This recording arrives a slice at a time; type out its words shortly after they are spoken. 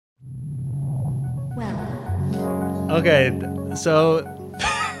Okay, so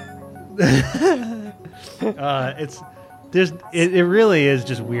it really is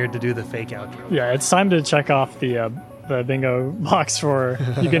just weird to do the fake outro. Yeah, it's time to check off the bingo box for.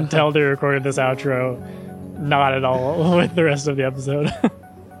 You can tell they recorded this outro not at all with the rest of the episode.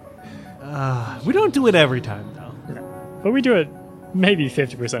 We don't do it every time though. But we do it maybe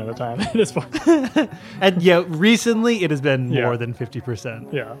 50% of the time at this point. And yeah, recently it has been more than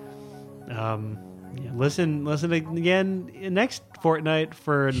 50%. Yeah. Listen again next fortnight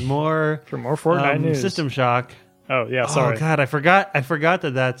for more Fortnite news. System Shock. Oh yeah, sorry. Oh god, I forgot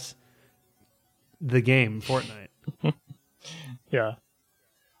that that's the game Fortnite. Yeah.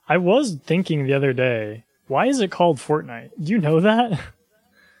 I was thinking the other day, why is it called Fortnite? Do you know that?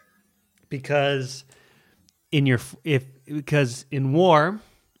 Because because in war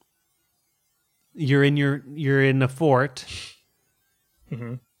you're in a fort.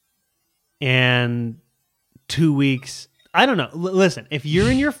 Mm-hmm. And 2 weeks, I don't know. Listen, if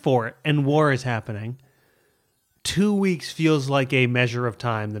you're in your fort and war is happening, 2 weeks feels like a measure of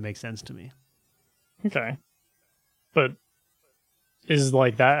time that makes sense to me. Okay. But is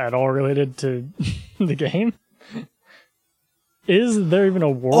like that at all related to the game? Is there even a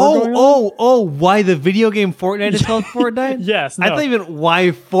war going on? Oh, why the video game Fortnite is called Fortnite? Yes, no. I thought even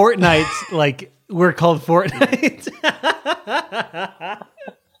why Fortnite's like we're called Fortnite.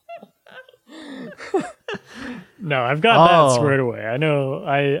 No, I've got that squared away. I know.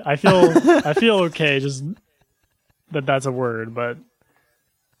 I feel okay just that's a word, but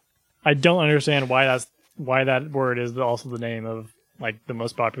I don't understand why that word is also the name of like the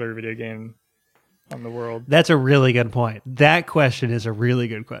most popular video game on the world. That's a really good point. That question is a really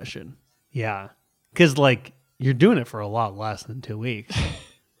good question. Yeah. Because like you're doing it for a lot less than 2 weeks.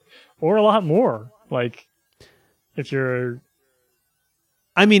 Or a lot more. Like if you're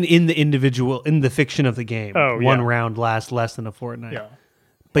I mean, in the fiction of the game, one yeah. round lasts less than a fortnight. Yeah.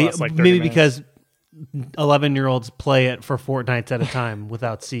 But Well, like maybe 30 because 11-year-olds play it for fortnights at a time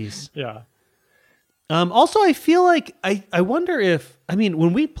without cease. Yeah. Also, I feel like, I wonder if, I mean,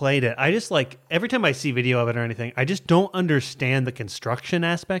 when we played it, I just like, every time I see video of it or anything, I just don't understand the construction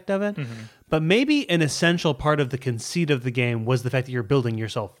aspect of it. Mm-hmm. But maybe an essential part of the conceit of the game was the fact that you're building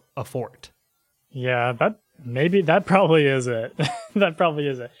yourself a fort. Yeah, that probably is it. That probably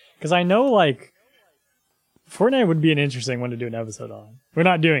is it. Because I know, like, Fortnite would be an interesting one to do an episode on. We're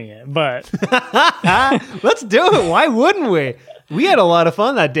not doing it, but... Let's do it. Why wouldn't we? We had a lot of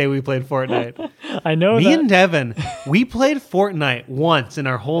fun that day we played Fortnite. I know Me and Devin, we played Fortnite once in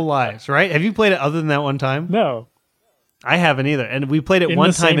our whole lives, right? Have you played it other than that one time? No. I haven't either. And we played it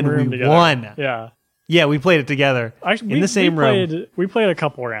one time and we together. won. Yeah. Yeah, we played it together. Actually, in the same room. We played a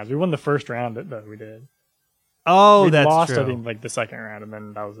couple rounds. We won the first round that we did. Oh, we that's lost, true. I think, like the second round, and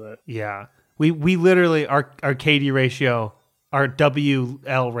then that was it. Yeah. We literally, our KD ratio, our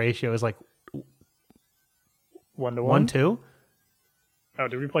WL ratio is like 1-to-1? 1-2? Oh,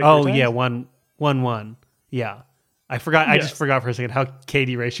 did we play? Oh, 3 yeah, times? 1-1. Yeah. I forgot. Yes. I just forgot for a second how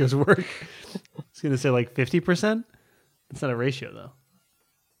KD ratios work. I was going to say like 50%. It's not a ratio,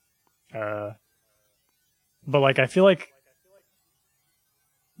 though. But like, I feel like,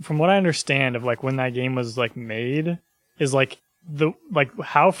 from what I understand of like when that game was like made, is like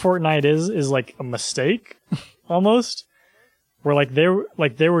how Fortnite is like a mistake, almost. Where like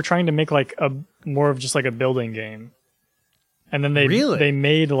they were trying to make like a more of just like a building game, and then they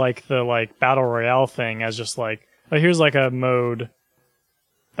made like the like battle royale thing as just like, oh, here's like a mode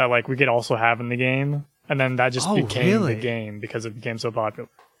that like we could also have in the game, and then that just became the game because it became so popular.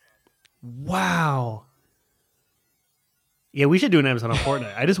 Wow. Yeah, we should do an episode on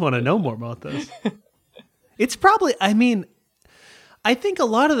Fortnite. I just want to know more about this. It's probably, I mean, I think a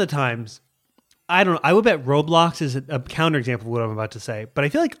lot of the times, I don't know, I would bet Roblox is a counterexample of what I'm about to say, but I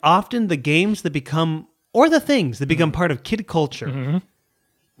feel like often the games that become, or the things that become part of kid culture,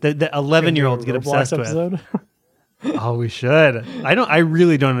 that 11-year-olds get obsessed with. Oh, we should. I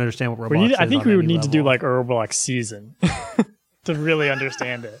really don't understand what Roblox is. I think we would need to do like a Roblox season to really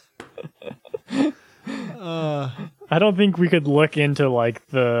understand it. I don't think we could look into like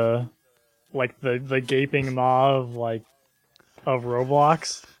the gaping maw of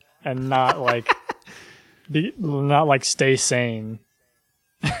Roblox and not like stay sane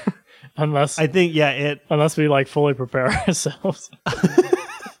unless I think unless we like fully prepare ourselves.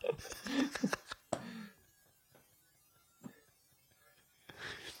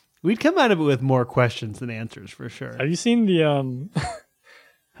 We'd come out of it with more questions than answers for sure. Have you seen the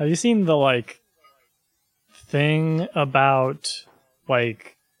like thing about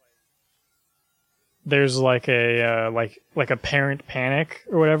like there's like a like a parent panic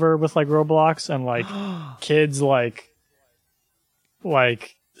or whatever with like Roblox, and like kids like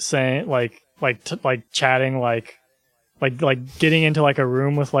saying like chatting like getting into like a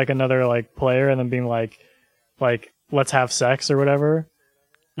room with like another like player and then being like let's have sex or whatever.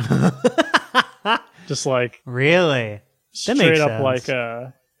 Just like Really? That straight makes up sense.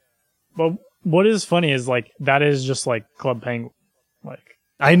 like but what is funny is like that is just like Club Penguin, like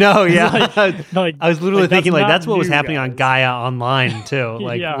I know, yeah. like I was literally like, thinking like not that's what was new, happening on guys. Gaia Online too,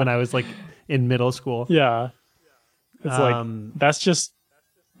 like Yeah. when I was like in middle school. Yeah, it's like Um, that's just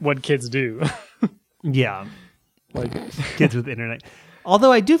what kids do. Yeah, Like kids with internet.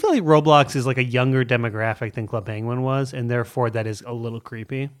 Although I do feel like Roblox is like a younger demographic than Club Penguin was, and therefore that is a little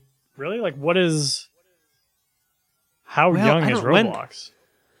creepy. really, like what is how Well, young I is don't- when- Roblox?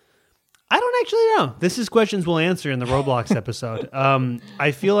 I don't actually know. This is questions we'll answer in the Roblox episode.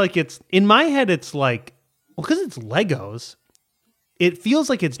 I feel like it's in my head. It's like, well, because it's Legos. It feels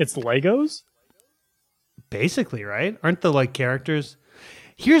like it's It's Legos. basically right. Aren't the like characters?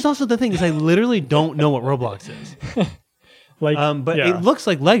 Here's also the thing: is I literally don't know what Roblox is. Like, But yeah. it looks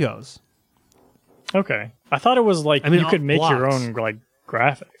like Legos. Okay, I thought it was like I mean, you could make your blocks. own like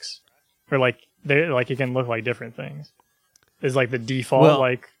graphics, or like they like it can look like different things. Is like the default Well-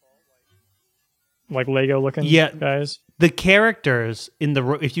 like Lego looking Yeah. guys. The characters in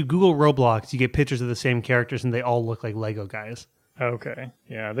the if you Google Roblox, you get pictures of the same characters, and they all look like Lego guys. Okay,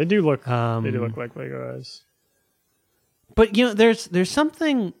 yeah, they do look they do Um, look like Lego guys. But you know, there's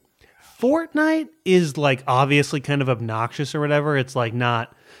something. Fortnite is like obviously kind of obnoxious or whatever. It's like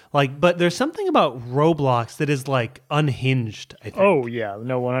not like, but there's something about Roblox that is like unhinged. I think. Oh yeah,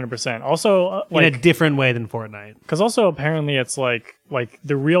 no, 100%. Also, in a like different way than Fortnite. because also apparently it's like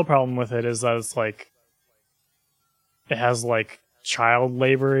the real problem with it is that it's like it has like child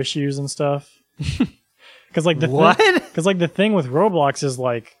labor issues and stuff. Because like the What? Because like the thing with Roblox is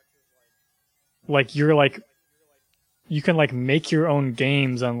like you're like you can like make your own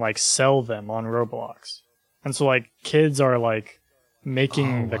games and like sell them on Roblox, and so like kids are like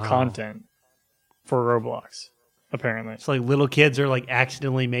making Oh, the wow. content for Roblox apparently. It's like little kids are like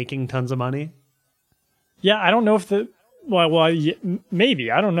accidentally making tons of money. Yeah, I don't know if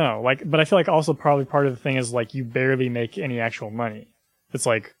maybe I don't know. Like, but I feel like also probably part of the thing is like you barely make any actual money. It's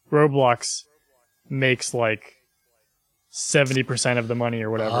like Roblox makes like 70% of the money or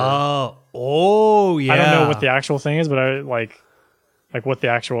whatever. Oh yeah. I don't know what the actual thing is, but I like what the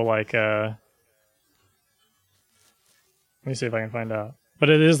actual like. Let me see if I can find out. But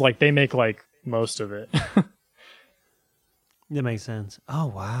it is like they make like most of it. That makes sense. Oh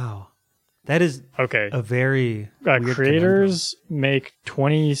wow, that is Okay, a very weird creators make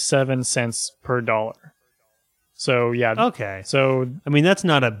 27 cents per dollar. So yeah. conundrum. Okay, So I mean that's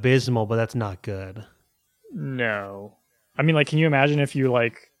not abysmal, but that's not good. no, I mean, like, can you imagine if you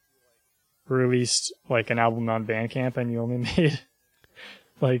like released like an album on Bandcamp and you only made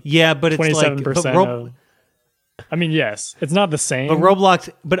like Yeah, but it's 27% like of? I mean, yes, it's not the same. but Roblox,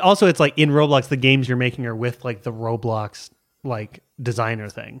 but also it's like in Roblox, the games you're making are with like the Roblox like designer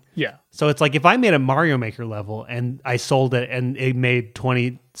thing. Yeah, So it's like if I made a Mario Maker level and I sold it and it made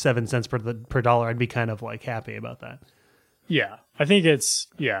 27 cents per dollar, I'd be kind of like happy about that. yeah. I think it's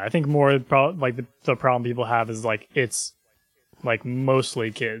I think more like the problem people have is like it's like mostly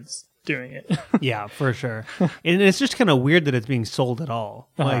kids doing it. Yeah, for sure. And it's just kind of weird that it's being sold at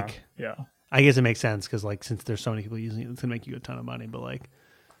all. Like, yeah. I guess it makes sense because like since there's so many people using it, it's gonna make you a ton of money. But like,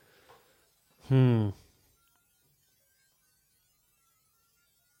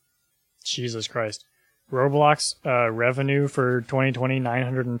 Jesus Christ. Roblox revenue for 2020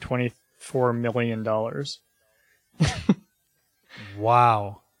 $924 million.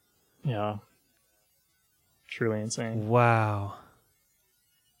 wow, Yeah. Truly insane. wow.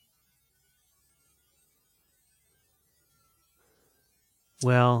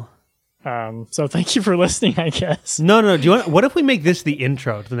 Well, So thank you for listening, I guess. no. Do you want? What if we make this the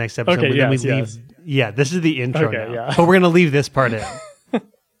intro to the next episode? Okay, but then we yes, leave. yes. Yeah, this is the intro. Okay, now. yeah. But we're gonna leave this part in.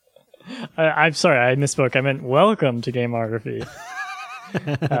 I'm sorry, I misspoke. I meant welcome to Gameography.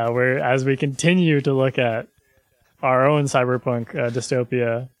 Where as we continue to look at our own cyberpunk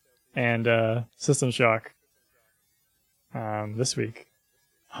dystopia and System Shock this week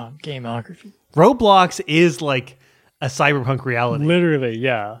on Gameography. Roblox is like a cyberpunk reality. Literally,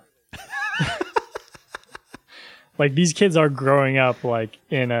 yeah. Like these kids are growing up like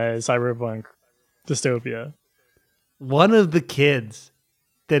in a cyberpunk dystopia. One of the kids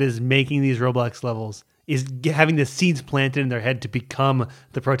that is making these Roblox levels is having the seeds planted in their head to become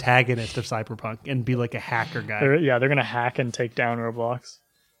the protagonist of Cyberpunk and be like a hacker guy. They're gonna hack and take down Roblox.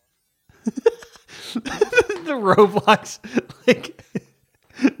 the Roblox like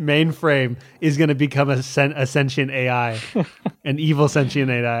mainframe is going to become a sentient AI, an evil sentient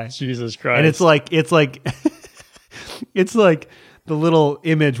AI. Jesus Christ! And it's like it's like the little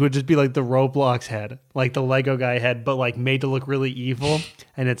image would just be like the Roblox head, like the Lego guy head, but like made to look really evil.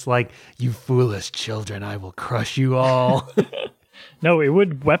 And it's like, you foolish children, I will crush you all. No, it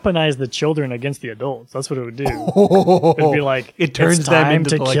would weaponize the children against the adults. That's what it would do. It'd be like, it turns it's them time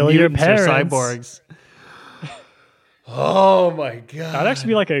into to like kill your mutants or parents. cyborgs. Oh my god! That'd actually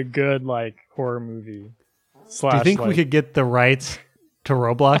be like a good like horror movie. Slash, do you think like, we could get the rights to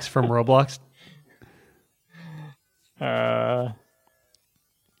Roblox from Roblox?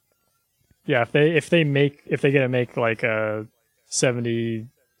 Yeah, if they get to make like 77%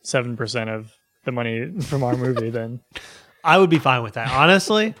 of the money from our movie, then I would be fine with that.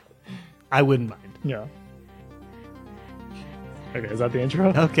 Honestly, I wouldn't mind. yeah. Okay, is that the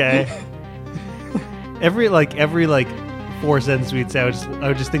intro? Okay. every 4 sentences we'd say, I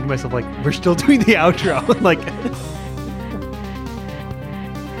would just think to myself like, we're still doing the outro. Like,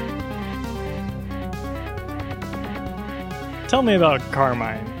 Tell me about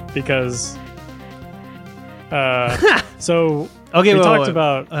Carmine, because so okay, we wait, talked wait.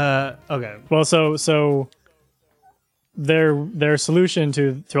 about Okay. well, so their solution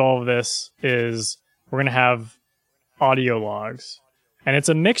to all of this is we're gonna have audio logs, and it's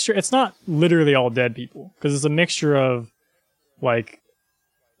a mixture. It's not literally all dead people, because it's a mixture of like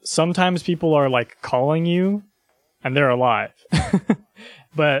sometimes people are like calling you and they're alive,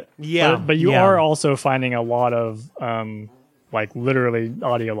 but you are also finding a lot of like literally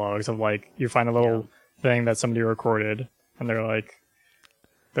audio logs of like you find a little thing that somebody recorded and they're like,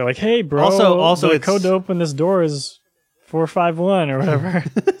 hey bro, Also the it's code to open this door is 451 or whatever.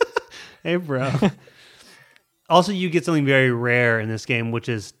 Hey bro. Also, you get something very rare in this game, which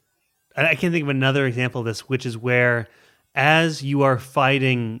is, I can't think of another example of this, which is where as you are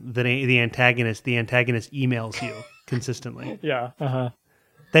fighting the antagonist emails you consistently. Yeah. Uh-huh.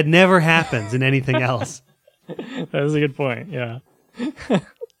 That never happens in anything else. That is a good point. Yeah.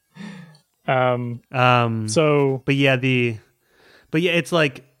 So, but yeah, it's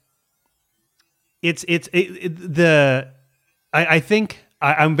like, I think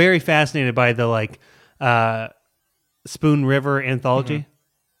I'm very fascinated by the like, Spoon River anthology.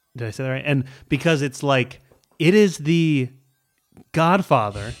 Mm-hmm. Did I say that right? And because it's like, it is the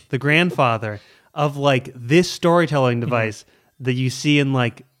godfather, the grandfather of like this storytelling device that you see in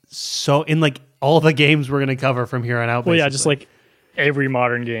like all the games we're going to cover from here on out. Well, basically. yeah, just like every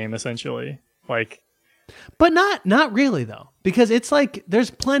modern game, essentially. Like, but not really though, because it's like there's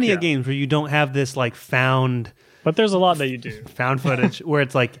plenty of games where you don't have this like found. But there's a lot that you do. Found footage where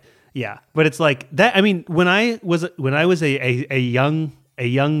it's like, yeah, but it's like that. I mean, when I was a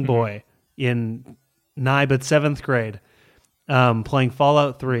young boy in nigh but 7th grade, playing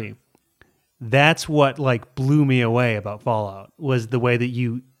Fallout 3, that's what like blew me away about Fallout, was the way that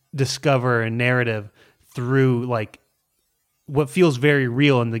you discover a narrative through like what feels very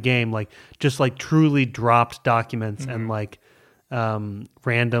real in the game, like just like truly dropped documents and like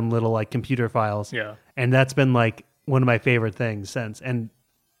random little like computer files. Yeah. And that's been like one of my favorite things since. And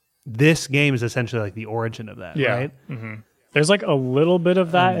this game is essentially like the origin of that, right? Mm-hmm. There's like a little bit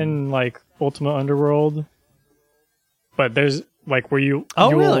of that in like Ultima Underworld, but there's like where you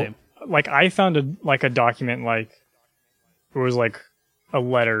really? Like I found a document, like it was like a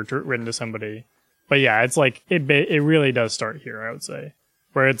letter written to somebody, but yeah, it's like it really does start here, I would say,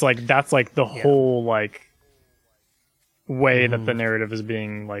 where it's like that's like the whole like way that the narrative is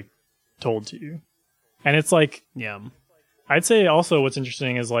being like told to you. And it's like, I'd say also what's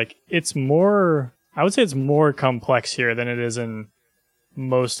interesting is like I would say it's more complex here than it is in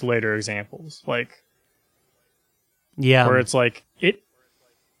most later examples. Like, where it's like it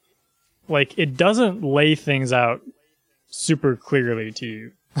doesn't lay things out super clearly to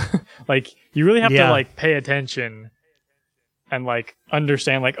you. Like you really have to like pay attention and like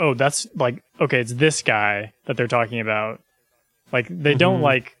understand like, oh, that's like, okay, it's this guy that they're talking about. Like they don't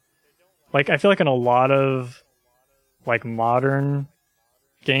like I feel like in a lot of like modern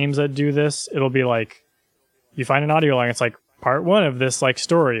games that do this, it'll be like you find an audio log, it's like part 1 of this like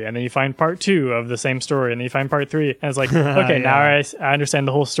story, and then you find part 2 of the same story, and then you find part 3, and it's like, okay, now I understand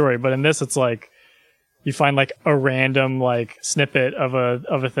the whole story. But in this, it's like you find like a random like snippet of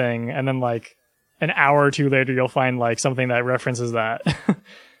a thing, and then like an hour or two later, you'll find like something that references that.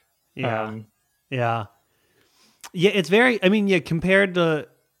 Yeah, it's very, I mean, compared to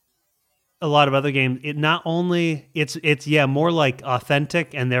a lot of other games, it not only it's more like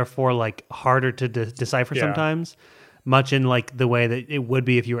authentic and therefore like harder to decipher sometimes, much in like the way that it would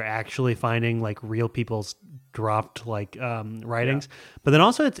be if you were actually finding like real people's dropped like writings. But then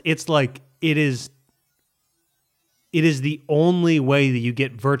also it's like it is the only way that you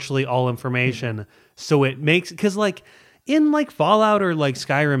get virtually all information. So it makes, because like in like Fallout or like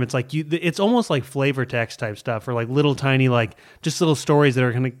Skyrim, it's like it's almost like flavor text type stuff, or like little tiny like just little stories that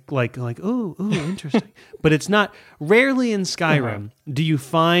are kind of like ooh interesting. But it's not. Rarely in Skyrim do you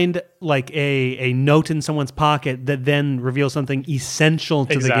find like a note in someone's pocket that then reveals something essential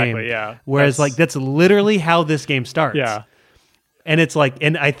to the game. Yeah. Whereas like that's literally how this game starts. Yeah. And it's like,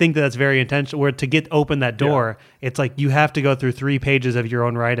 and I think that's very intentional. Where to get open that door, it's like you have to go through 3 pages of your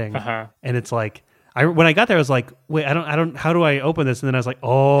own writing, and it's like. When I got there, I was like, wait, I don't, how do I open this? And then I was like,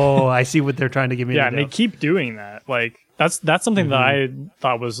 oh, I see what they're trying to give me. Yeah, to and do. they keep doing that. Like, that's something that I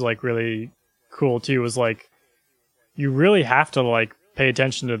thought was like really cool too, was like, you really have to like pay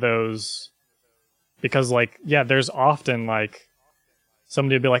attention to those, because like, yeah, there's often like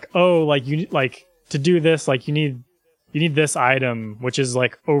somebody will be like, oh, like you like to do this, like you need this item, which is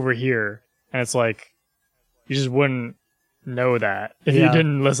like over here. And it's like, you just wouldn't know that if you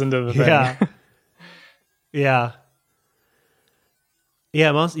didn't listen to the thing. Yeah.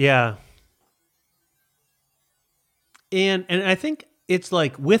 Yeah. And I think it's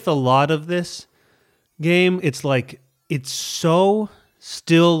like with a lot of this game, it's like it's so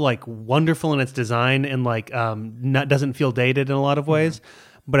still like wonderful in its design and like doesn't feel dated in a lot of ways.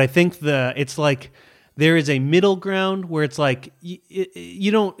 But I think it's like there is a middle ground where it's like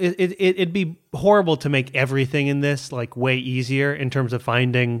it'd be horrible to make everything in this like way easier in terms of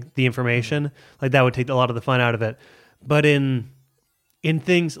finding the information. Like that would take a lot of the fun out of it. But in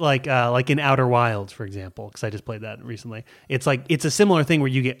things like in Outer Wilds, for example, because I just played that recently, it's like it's a similar thing where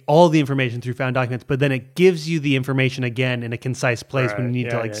you get all the information through found documents, but then it gives you the information again in a concise place when you need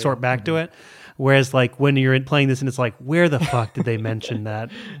to sort back to it. Whereas like when you're playing this and it's like, where the fuck did they mention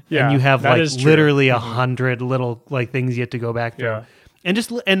that? And you have like literally 100 little like things you have to go back through. And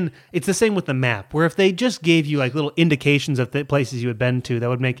it's the same with the map, where if they just gave you like little indications of the places you had been to, that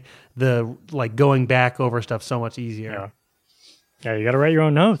would make the like going back over stuff so much easier. Yeah, you got to write your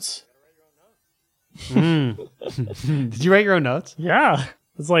own notes. Did you write your own notes? Yeah.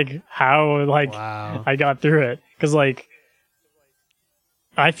 It's like how like I got through it, because like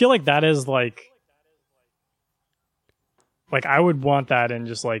I feel like that is like I would want that in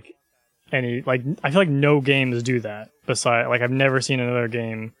just like any, like I feel like no games do that. Besides, like I've never seen another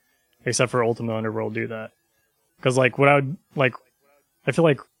game except for Ultimate Underworld do that. Because like what I would like, I feel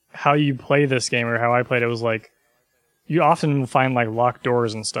like how you play this game, or how I played it, was like you often find like locked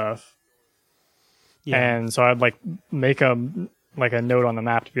doors and stuff. And so I'd like make a note on the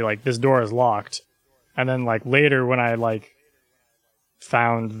map to be like, this door is locked, and then like later when I like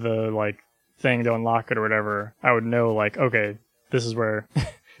found the like thing to unlock it or whatever, I would know like, okay, this is where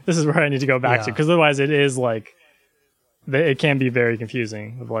I need to go back to, because otherwise it is like it can be very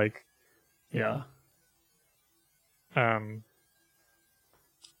confusing of like and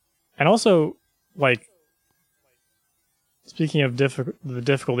also like speaking of the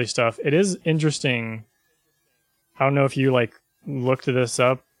difficulty stuff, it is interesting. I don't know if you like looked this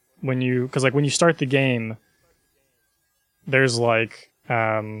up because like when you start the game, there's like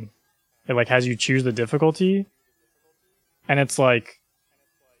it like has you choose the difficulty, and it's like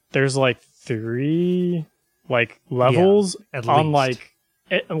there's like 3 like levels on like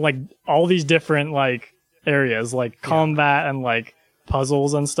like all these different like areas, like combat and like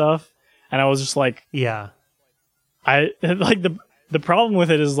puzzles and stuff. And I was just like, I like the problem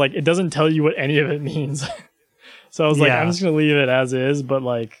with it is like it doesn't tell you what any of it means. So I was like, I'm just gonna leave it as is. But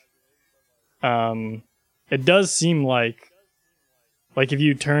like it does seem like if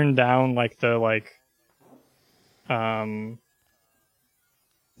you turn down like the like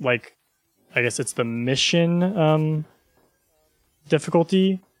I guess it's the mission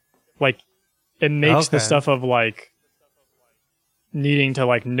difficulty, like it makes the stuff of like needing to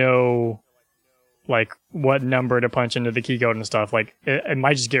like know like what number to punch into the key code and stuff, like it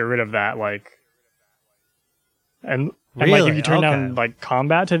might just get rid of that, like and like if you turn down like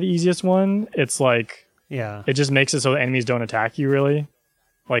combat to the easiest one, it's like it just makes it so enemies don't attack you really,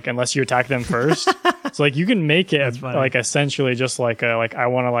 like unless you attack them first. So like you can make it like essentially just like a like I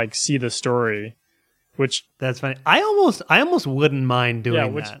want to like see the story, which that's funny. I almost wouldn't mind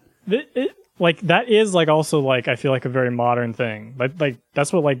doing that. It like that is like also like I feel like a very modern thing. Like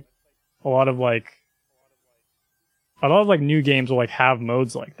that's what like a lot of like new games will like have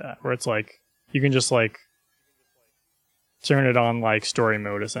modes like that, where it's like you can just like turn it on like story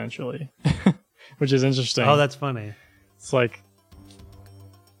mode essentially, which is interesting. Oh, that's funny. It's like,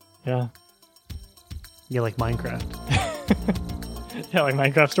 Yeah, like Minecraft. Yeah, like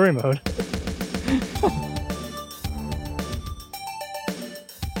Minecraft story mode.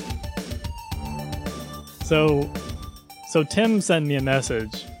 So Tim sent me a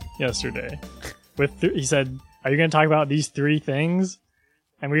message yesterday. He said, "Are you going to talk about these 3 things?"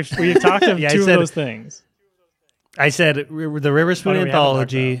 And we've talked of Yeah, 2 of those things. I said the River Spoon Oh, no, we haven't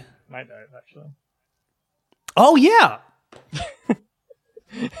talked Anthology. about Night Dive, actually. Oh yeah.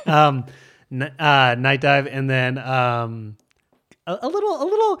 Night Dive, and then a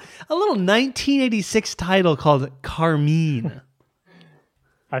little 1986 title called Carmine.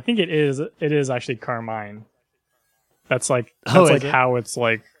 I think it is actually Carmine. That's like Oh, is it? how it's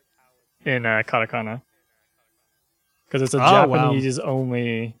like in katakana. Because it's a Oh, wow. Japanese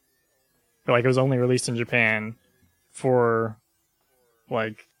only, like it was only released in Japan for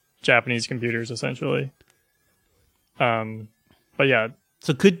like Japanese computers essentially. But yeah,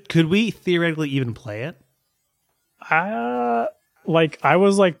 So could we theoretically even play it? I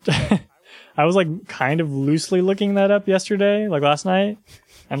was like I was like kind of loosely looking that up yesterday, like last night,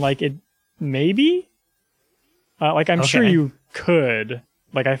 and like it maybe like I'm sure Okay. you could.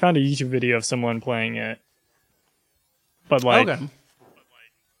 Like I found a YouTube video of someone playing it. But like Okay.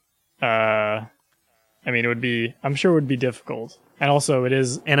 I mean I'm sure it would be difficult. And also it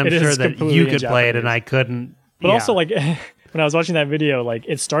is And I'm it sure is that completely you in could play it and Japanese. I couldn't. But Yeah. also like when I was watching that video, like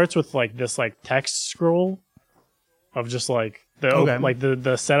it starts with like this like text scroll of just like Okay. like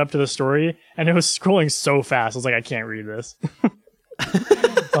the setup to the story, and it was scrolling so fast. I was like, I can't read this.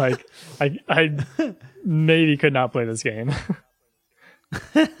 Like I maybe could not play this game.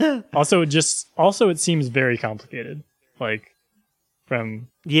 Also it seems very complicated. Like from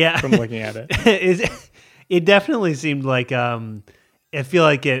yeah. looking at it. It definitely seemed like I feel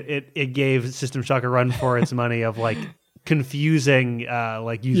like it gave System Shock a run for its money of like confusing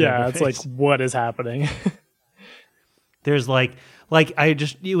like user Yeah, it's like interface. what is happening? There's like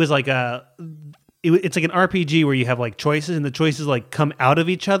it was like it's like an RPG where you have like choices, and the choices like come out of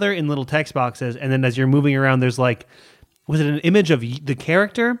each other in little text boxes, and then as you're moving around, there's like, was it an image of the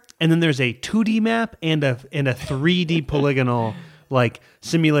character, and then there's a 2D map and a 3D polygonal like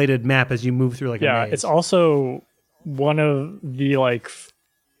simulated map as you move through like a Yeah, maze. it's also one of the like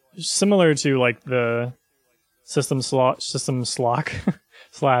similar to like the system slock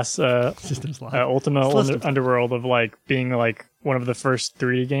slash System Shock. Ultima System- Underworld of like being like one of the first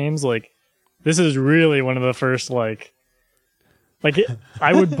 3D games. Like this is really one of the first like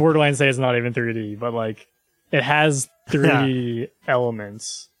I would borderline say it's not even 3D, but like it has 3D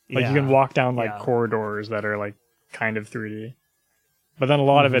elements. Like you Yeah. can walk down like Yeah. corridors that are like kind of 3D. But then a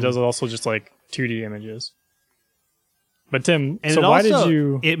lot of it is also just like 2D images. But Tim, And so it why also, did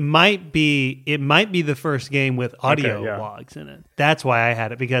you? It might be the first game with audio Okay, yeah. logs in it. That's why I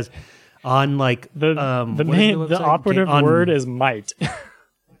had it, because on like The what is main the website? operative On- word is might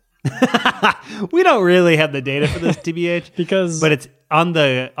we don't really have the data for this, TBH, because but it's on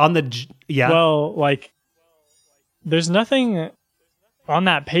the yeah. well, like there's nothing on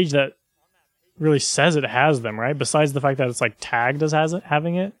that page that really says it has them, right? Besides the fact that it's like tagged as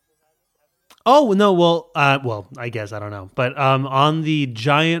having it. Oh no, well, I guess I don't know, but on the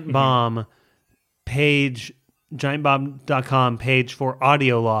Giant Bomb page, giantbomb.com page for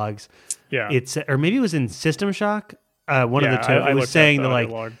audio logs, Yeah, it's, or maybe it was in System Shock, one of the two. I It was looked at saying the that like,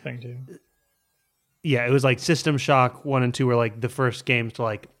 log thing too. yeah, it was like System Shock 1 and 2 were like the first games to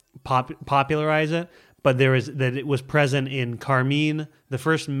like popularize it, but there is that it was present in Carmine, the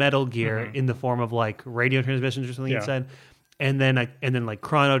first Metal Gear, in the form of like radio transmissions or something Yeah. it said, and then like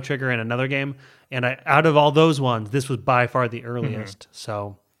Chrono Trigger and another game, and out of all those ones, this was by far the earliest.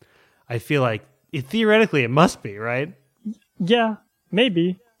 So I feel like theoretically it must be, right. Yeah,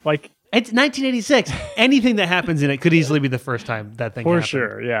 maybe like It's 1986. Anything that happens in it could easily be the first time that thing for happened.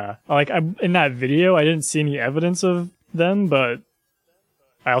 sure. Yeah, like in that video, I didn't see any evidence of them, but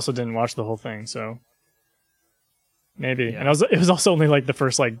I also didn't watch the whole thing, so maybe. Yeah. And it was also only like the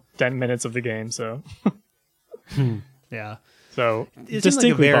first like 10 minutes of the game, so Yeah. so It seems like a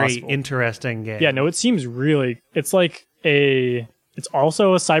distinctly very possible. interesting game. Yeah, no, it seems really. It's like it's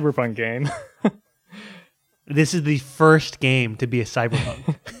also a cyberpunk game, This is the first game to be a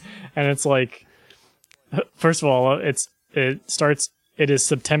cyberpunk. and it's like, first of all, it is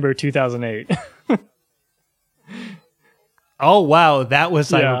September 2008. Oh wow, that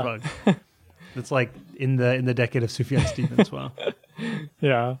was Yeah. cyberpunk. It's like in the decade of Sufjan Stevens. Wow,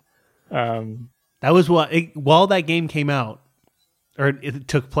 Yeah, that was while that game came out, or it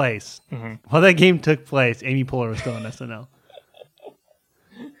took place. Mm-hmm. While that game took place, Amy Poehler was still on SNL.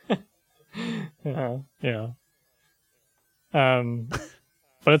 yeah.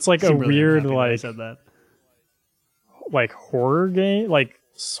 But it's like a I'm really weird unhappy that I like said that. like horror game, like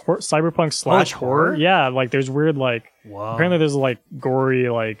cyberpunk slash horror. horror? Yeah, like there's weird like Wow. apparently there's like gory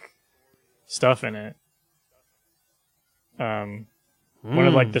like stuff in it. One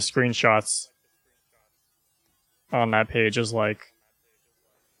of like the screenshots on that page is like,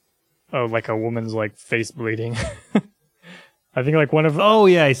 oh, like a woman's like face bleeding. I think like one of Oh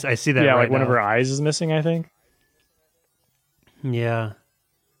yeah, I see that. yeah, right like one of now. her eyes is missing, I think. Yeah.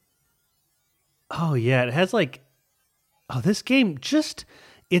 Oh yeah, it has like, this game just,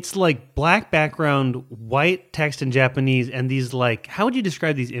 it's like black background, white text in Japanese, and these like, how would you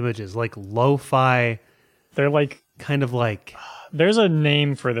describe these images? Like lo-fi, They're like, kind of like, there's a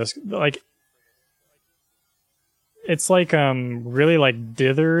name for this, like it's like really like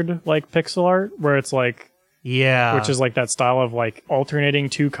dithered like pixel art where it's like, yeah, which is like that style of like alternating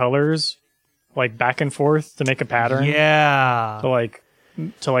two colors like back and forth to make a pattern. yeah, To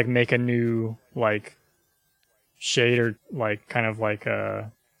like make a new like shade or like kind of like yeah,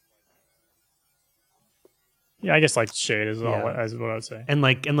 I guess like shade is all as what I would say. and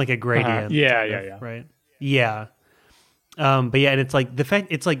like a gradient. Yeah, kind yeah, of, yeah. right, yeah. But yeah, and it's like the fact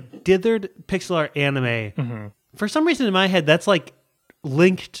it's like dithered pixel art anime. Mm-hmm. For some reason in my head, that's like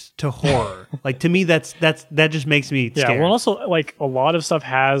linked to horror. Like to me, that just makes me Yeah, scared. well also like a lot of stuff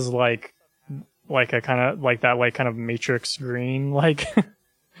has like a kind of like that like kind of matrix green like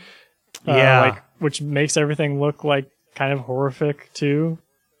yeah, like which makes everything look like kind of horrific too.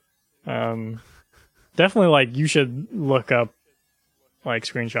 Definitely like you should look up like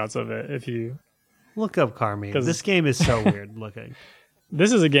screenshots of it if you look up Carmi. 'Cause- This game is so weird looking.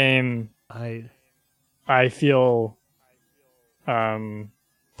 this is a game I feel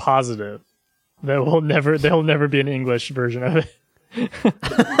positive that there'll never be an English version of it.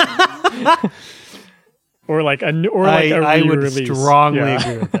 or like a I would re-release. strongly Yeah.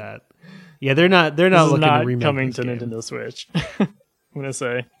 agree with that. Yeah, they're not This is looking not to remake coming this to game. Nintendo Switch. I'm gonna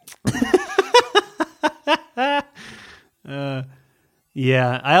say.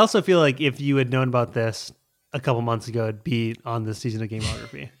 Yeah, I also feel like if you had known about this a couple months ago, it'd be on this season of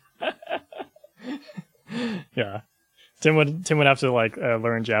Gameography. Yeah, Tim would have to like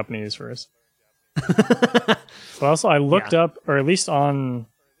learn Japanese first. But also, I looked up, or at least on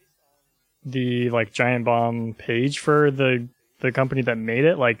the like Giant Bomb page for the company that made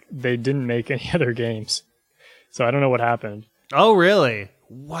it, like they didn't make any other games. So I don't know what happened. Oh, really?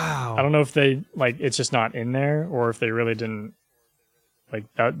 Wow. I don't know if they like it's just not in there, or if they really didn't like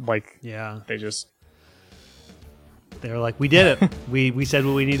that. Like Yeah, they just they were like, we did it. we said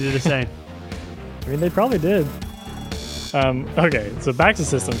what we needed to say. I mean, they probably did. Okay, so back to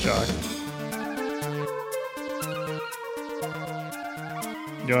System Shock.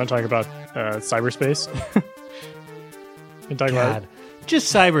 Do you want to talk about cyberspace? You talk about God,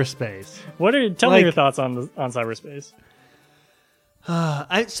 just cyberspace. tell me like- your thoughts on cyberspace.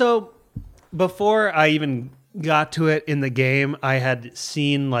 So before I even got to it in the game, I had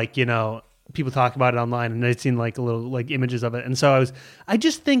seen like, people talk about it online, and I'd seen like a little like images of it. And so I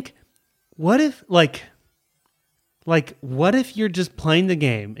just think, what if what if you're just playing the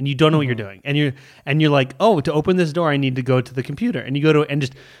game and you don't know what you're doing, and you're like, oh, to open this door I need to go to the computer, and you go to and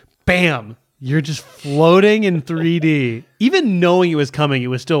just bam, you're just floating in 3D. Even knowing it was coming, it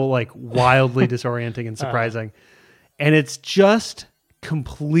was still like wildly disorienting and surprising. And it's just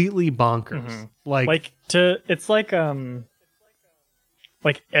completely bonkers. It's like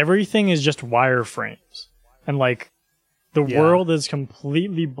everything is just wireframes, and like the Yeah. world is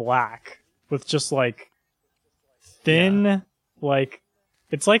completely black with just like thin like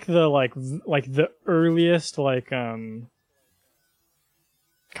it's like the earliest like kind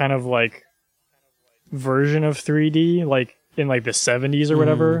of like version of 3D like in like the 70s or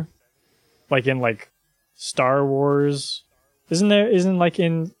whatever, like in like Star Wars. Isn't like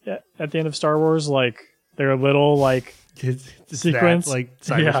in at the end of Star Wars like there are little like It's sequence that, like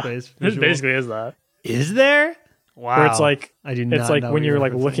cyberspace. It visual. basically is that. Is there? Wow. Where it's like I do not it's like know when what you're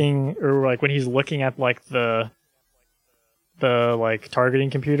like referencing. looking, or like when he's looking at like the like targeting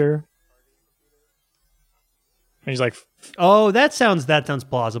computer, and he's like, Oh, that sounds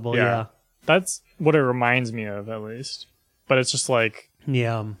plausible. Yeah. that's what it reminds me of at least. But it's just like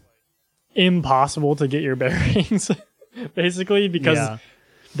Yeah. impossible to get your bearings, basically, because Yeah.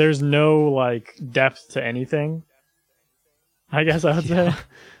 there's no like depth to anything. I guess I would say.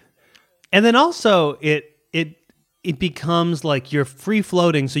 And then also it becomes like you're free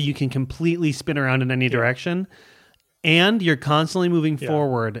floating, so you can completely spin around in any direction, and you're constantly moving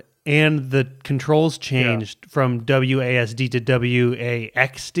forward, and the controls changed from WASD to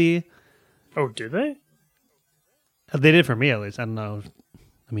WAXD. Oh, do they? They did for me at least. I don't know.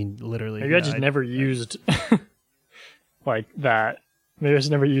 I mean, literally. Maybe I just never used like that. Maybe I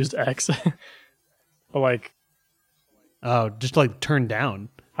just never used X. But like, Oh, just like turn down.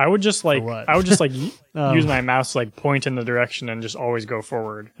 I would just like what? Oh. use my mouse to like point in the direction and just always go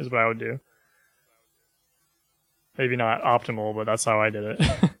forward is what I would do. Maybe not optimal, but that's how I did it.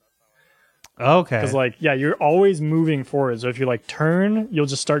 Okay. Because like, yeah, you're always moving forward. So if you like turn, you'll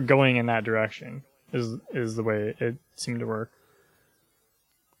just start going in that direction. Is the way it seemed to work.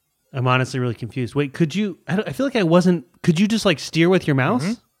 I'm honestly really confused. Wait, could you? I feel like I wasn't. Could you just like steer with your mouse?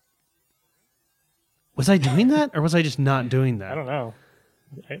 Mm-hmm. Was I doing that, or was I just not doing that? I don't know.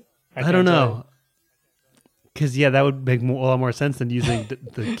 I can't don't tell know. Because yeah, that would make a lot more sense than using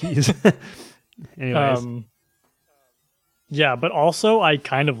the keys. Anyways, yeah, but also I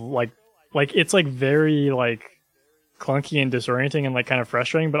kind of like it's like very like clunky and disorienting and like kind of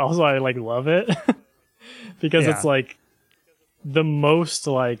frustrating, but also I like love it because Yeah. it's like the most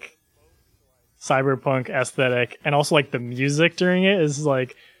like cyberpunk aesthetic, and also like the music during it is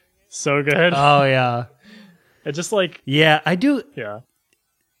like so good. oh yeah, It just like yeah. I do. yeah.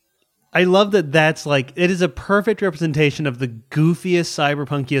 I love that. That's like it is a perfect representation of the goofiest,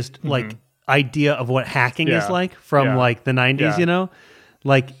 cyberpunkiest like idea of what hacking is Mm-hmm. Yeah. like from Yeah. like the 90s. Yeah. You know,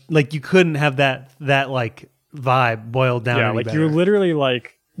 like you couldn't have that like vibe boiled down. Yeah, any like better. you're literally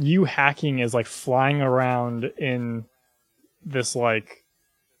like you hacking is like flying around in this like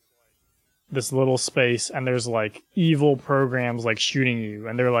this little space, and there's like evil programs like shooting you,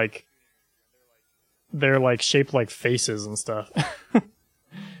 and they're like shaped like faces and stuff.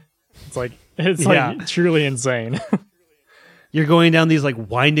 It's Yeah. like truly insane. You're going down these like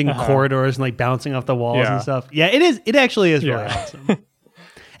winding corridors and like bouncing off the walls Yeah. and stuff. Yeah, it is. It actually is really Yeah. awesome.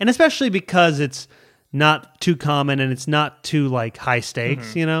 And especially because it's not too common and it's not too like high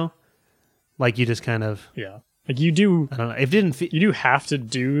stakes, you know? Like you just kind of, Yeah, like you do I don't know. It didn't feel, you do have to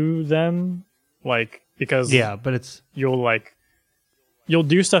do them like because yeah, but it's, you'll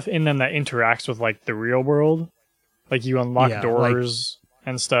do stuff in them that interacts with like the real world. Like you unlock Yeah, doors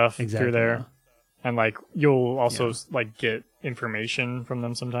and stuff exactly. through there. Yeah. And like you'll also Yeah. like get information from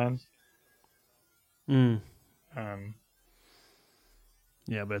them sometimes. Mm. Um,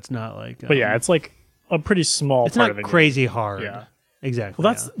 Yeah, but it's not like, but yeah, it's like a pretty small it's part not of the crazy hard. game. Yeah. Exactly.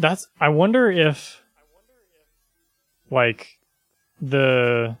 Well, yeah. that's. I wonder if like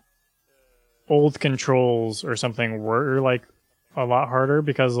the old controls or something were like a lot harder,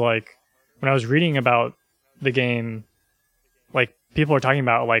 because like when I was reading about the game, like people are talking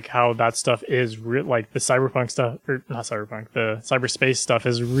about like how that stuff is like the cyberpunk stuff, or not cyberpunk, the cyberspace stuff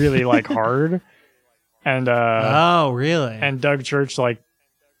is really like hard. And oh, really? and Doug Church like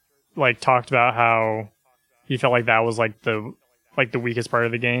talked about how he felt like that was like the weakest part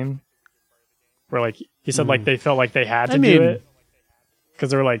of the game, where like he said like they felt like they had to do it because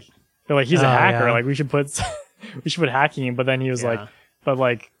they're like he's a hacker, yeah. like we should put hacking in, but then he was like, Yeah. but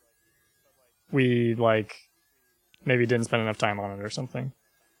like we like maybe didn't spend enough time on it or something.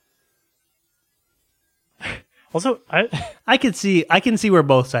 Also, I can see where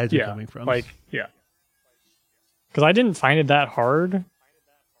both sides are yeah, coming from. like yeah, because I didn't find it that hard.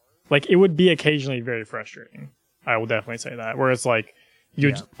 Like it would be occasionally very frustrating. I will definitely say that. Where it's like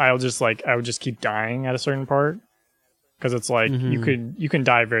I would just keep dying at a certain part, because it's like you can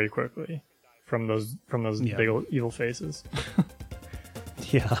die very quickly from those big old evil faces.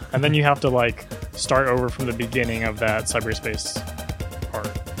 yeah. And then you have to like start over from the beginning of that cyberspace part.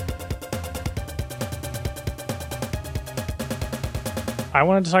 I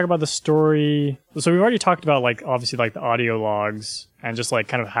wanted to talk about the story. So we've already talked about like obviously like the audio logs and just like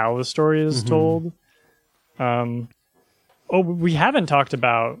kind of how the story is told. We haven't talked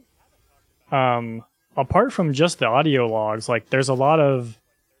about apart from just the audio logs, like there's a lot of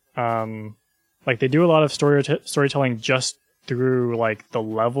like they do a lot of storytelling just through like the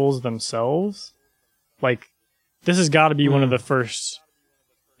levels themselves. Like this has got to be one of the first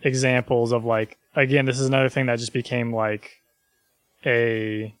examples of like, again, this is another thing that just became like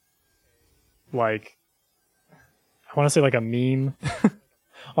a like I want to say like a meme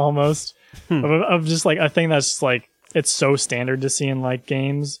almost of just like a thing that's just like it's so standard to see in like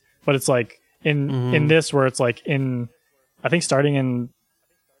games, but it's like in this where it's like in I think starting in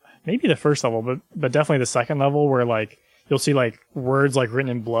maybe the first level, but definitely the second level, where like you'll see like words like written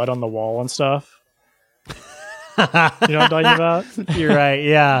in blood on the wall and stuff. You know what I'm talking about? You're right.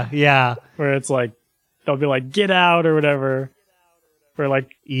 Yeah. Yeah. Where it's like they'll be like "get out" or whatever. Where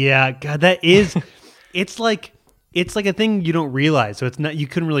like Yeah. God, that is. It's like a thing you don't realize. So it's not. You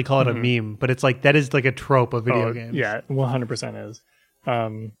couldn't really call it a meme, but it's like that is like a trope of video games. Yeah, 100% is.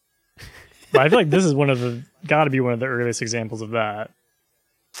 But I feel like this is got to be one of the earliest examples of that.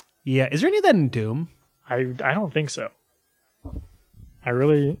 Yeah. Is there any of that in Doom? I don't think so.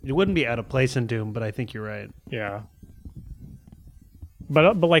 It wouldn't be out of place in Doom, but I think you're right. yeah.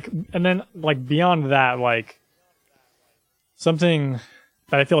 But like, and then like beyond that, like something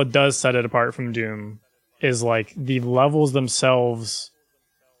that I feel it does set it apart from Doom is like the levels themselves.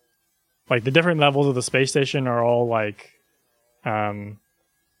 Like the different levels of the space station are all like,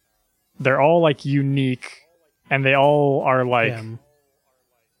 they're all like unique, and they all are like,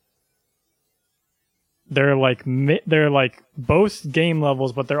 they're like both game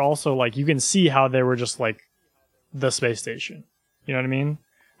levels, but they're also like you can see how they were just like the space station. You know what I mean?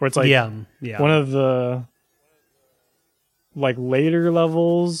 Where it's like one of the like later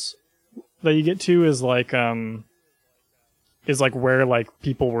levels that you get to is like where like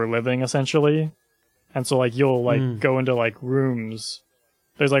people were living essentially, and so like you'll like go into like rooms.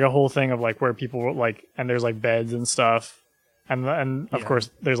 There's like a whole thing of like where people were, like, and there's like beds and stuff, and of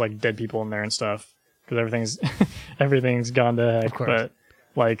course there's like dead people in there and stuff because everything's gone to heck. But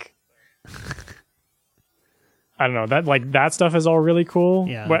like I don't know, that like that stuff is all really cool.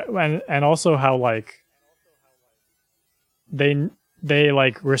 And also how like they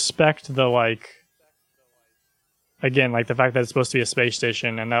like respect the like, again, like the fact that it's supposed to be a space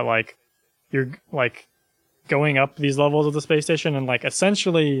station, and that like you're like going up these levels of the space station, and like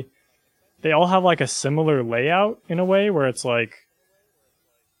essentially they all have like a similar layout in a way where it's like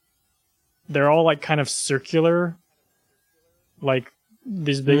they're all like kind of circular, like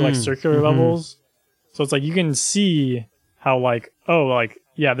these big like circular levels. So it's like you can see how like, oh, like,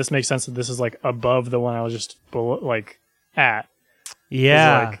 yeah, this makes sense that this is like above the one I was just below, like at.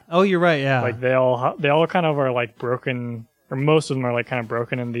 Yeah. Like, oh, you're right. Yeah. Like they all kind of are like broken, or most of them are like kind of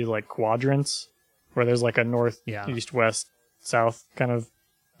broken in these like quadrants where there's like a north, east, west, south kind of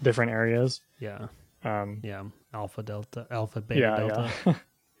different areas. Yeah. Alpha, delta, alpha, beta, delta.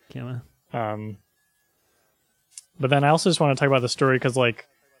 Gamma. But then I also just want to talk about the story because like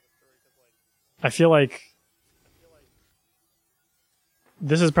I feel like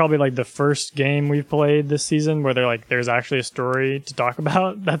this is probably like the first game we've played this season where there's actually a story to talk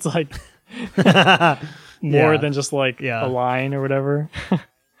about that's like more than just like a line or whatever.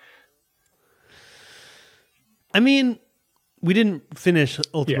 I mean, we didn't finish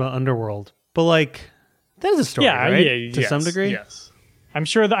Ultima Underworld, but like that is a story, right? To some degree. Yes. I'm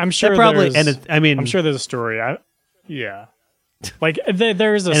sure that probably, there's, and I mean, I'm sure there's a story. Like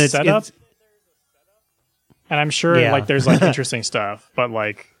there's a setup. And I'm sure like there's like interesting stuff, but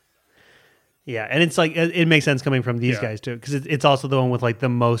like and it's like it makes sense coming from these guys too, because it's also the one with like the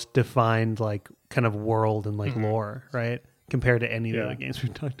most defined like kind of world and like lore, right? Compared to any of the other games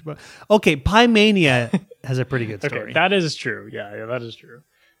we've talked about. Okay, Pymania has a pretty good story. Okay, that is true. Yeah, that is true.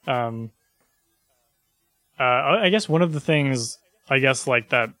 I guess one of the things like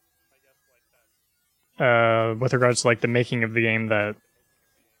that with regards to like the making of the game that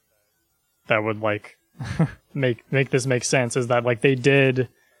would like make this make sense is that like they did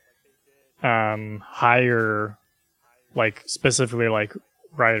hire like specifically like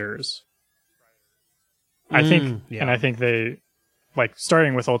writers. I think and I think they like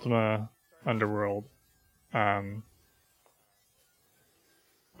starting with Ultima Underworld, but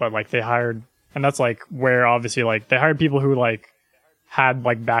like they hired, and that's like where obviously like they hired people who like had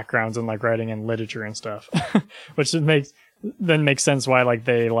like backgrounds in like writing and literature and stuff, which makes sense why like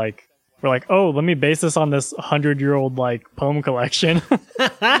they like were like, oh, let me base this on this 100-year-old like poem collection.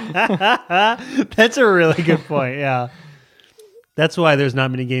 That's a really good point. Yeah, that's why there's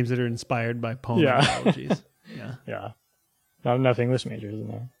not many games that are inspired by poem anthologies. Not enough English majors in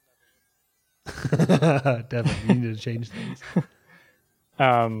there. Definitely, you need to change things.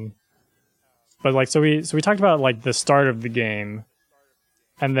 But like, so we talked about like the start of the game,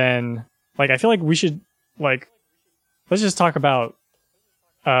 and then like I feel like we should like let's just talk about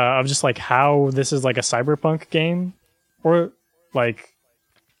of just like how this is like a cyberpunk game, or like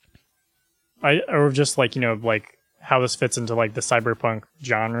or just like, you know, like how this fits into like the cyberpunk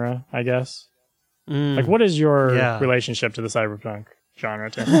genre, I guess. Like, what is your relationship to the cyberpunk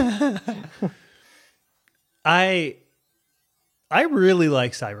genre, Tim? I really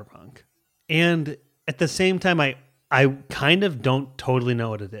like cyberpunk, and at the same time, I kind of don't totally know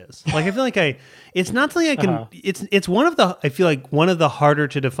what it is. Like, I feel like it's not something I can. It's one of the, I feel like one of the harder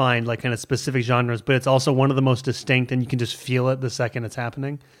to define like kind of specific genres, but it's also one of the most distinct, and you can just feel it the second it's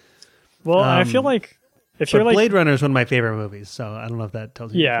happening. Well, I feel like if you're like Blade Runner is one of my favorite movies, so I don't know if that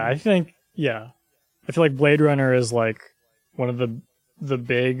tells you. Yeah, anything. I feel like Blade Runner is like one of the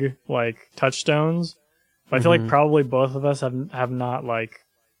big like touchstones. But I feel like probably both of us have not like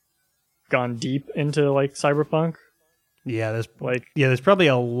gone deep into like cyberpunk. Yeah, there's probably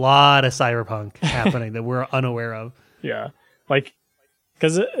a lot of cyberpunk happening that we're unaware of. Yeah, like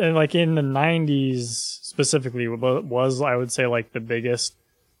Because like in the 90s specifically was, I would say, like the biggest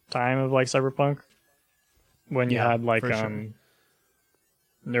time of like cyberpunk, when you had like for sure.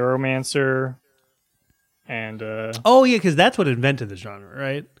 Neuromancer and Oh yeah, because that's what invented the genre,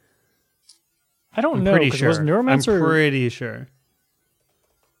 right? I don't I'm know, pretty 'cause sure. was Neuromancer, I'm pretty sure.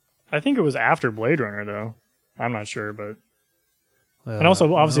 I think it was after Blade Runner though. I'm not sure, but Well, and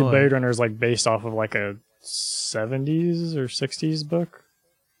also obviously oh, Blade Runner is like based off of like a 70s or 60s book.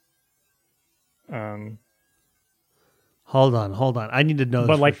 Hold on. I need to know.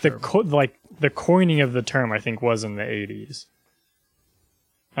 But this like for sure. like the coining of the term, I think, was in the 80s.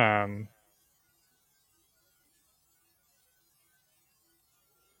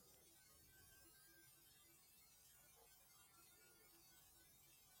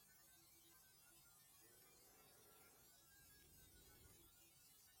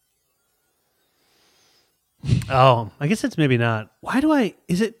 Oh, I guess it's maybe not. Why do I?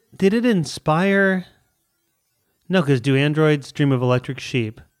 Is it? Did it inspire? No, because do androids dream of electric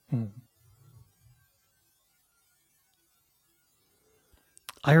sheep?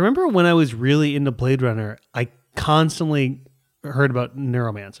 I remember when I was really into Blade Runner, I constantly heard about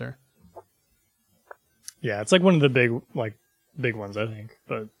Neuromancer. Yeah, it's like one of the big ones, I think.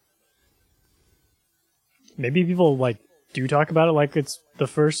 But maybe people like do talk about it like it's the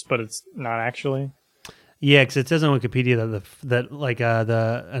first, but it's not actually. Yeah, because it says on Wikipedia that a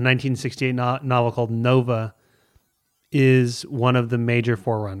 1968 novel called Nova is one of the major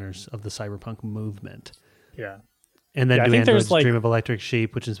forerunners of the cyberpunk movement. Yeah. And then Yeah, I do think androids there's, like- dream of electric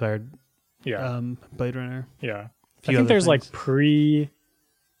sheep, which inspired Yeah. Blade Runner. Yeah. I Few think other there's like things.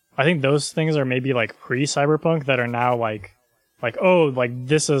 I think those things are maybe like pre-cyberpunk that are now like oh, like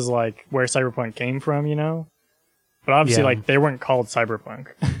this is like where cyberpunk came from, you know? But obviously Yeah. like they weren't called cyberpunk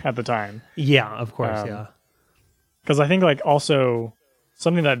at the time. Yeah, of course, Um, yeah. Cuz I think like also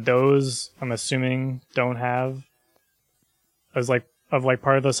something that those, I'm assuming, don't have as like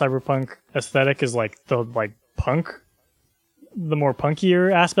part of the cyberpunk aesthetic is like the like punk, the more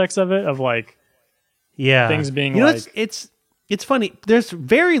punkier aspects of it, of like Yeah. things being you know, like- it's funny. There's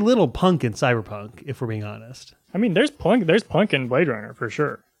very little punk in cyberpunk, if we're being honest. I mean, there's punk in Blade Runner for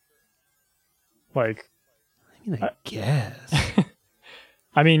sure. Like, I mean, I guess.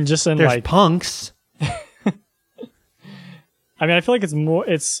 I mean, just in There's like, punks. I mean, I feel like I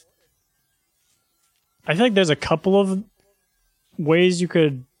feel like there's a couple of ways you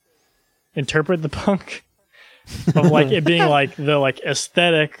could interpret the punk of like it being like the like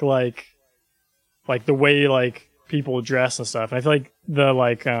aesthetic, like the way like people dress and stuff. And I feel like the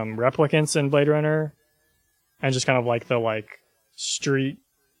like replicants in Blade Runner and just kind of like the like street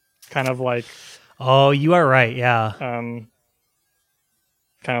kind of like Oh, you are right. Yeah. kind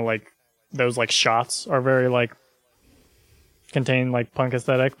of like those like shots are very like contain like punk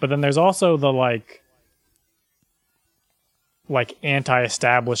aesthetic. But then there's also the like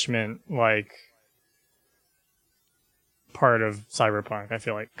anti-establishment like part of cyberpunk, I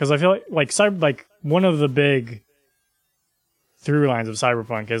feel like, because I feel like one of the big through lines of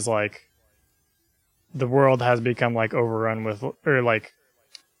cyberpunk is like the world has become like overrun with, or like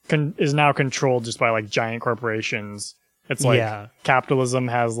is now controlled just by like giant corporations. It's like Yeah. capitalism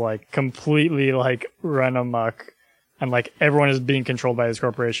has like completely like run amok, and like everyone is being controlled by these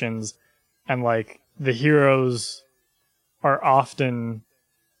corporations, and like the heroes are often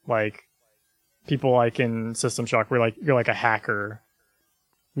like people like in System Shock where like you're like a hacker.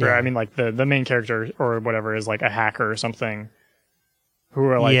 Or, Yeah. I mean, like the main character or whatever is like a hacker or something, who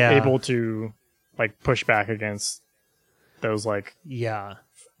are like Yeah. able to like push back against those like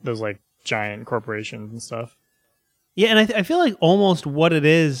giant corporations and stuff. Yeah, and I feel like almost what it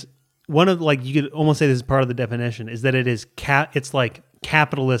is, one of like you could almost say this is part of the definition, is that it is it's like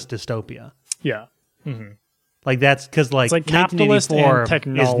capitalist dystopia. Yeah, Like that's because like it's like capitalist 1984 and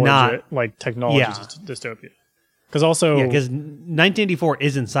technology, is not. like technology Yeah. dystopia. Because also, Yeah, because 1984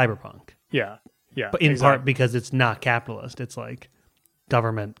 isn't cyberpunk, yeah, but in exactly. part because it's not capitalist. It's like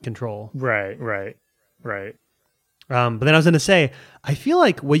government control. right. But then I was going to say, I feel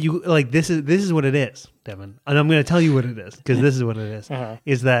like what you like. This is what it is, Devin, and I'm going to tell you what it is because this is what it is. Uh-huh.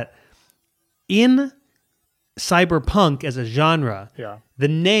 Is that in cyberpunk as a genre, Yeah, the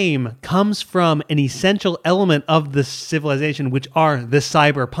name comes from an essential element of the civilization, which are the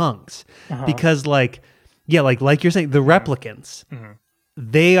cyberpunks, because like you're saying, the replicants,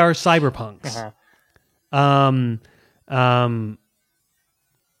 they are cyberpunks.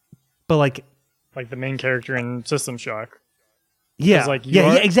 But like. like the main character in System Shock. Yeah, like,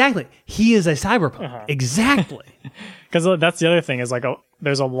 yeah, exactly. He is a cyberpunk. Exactly. Because that's the other thing is like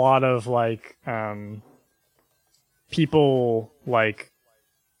there's a lot of like people like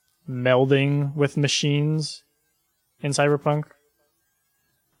melding with machines in Cyberpunk.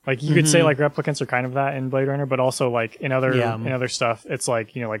 Like you could say like replicants are kind of that in Blade Runner, but also like in other stuff, it's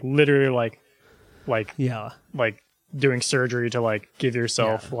like, you know, like literally like doing surgery to like give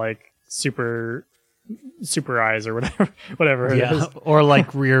yourself like super eyes or whatever it is. Or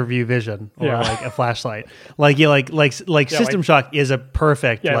like rear view vision or like a flashlight. Like System Shock is a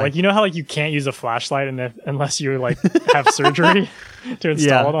perfect like you know how like you can't use a flashlight unless you like have surgery to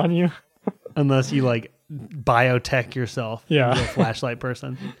install it on you, unless you like biotech yourself into a flashlight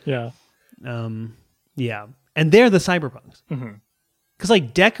person. And they're the cyberpunks because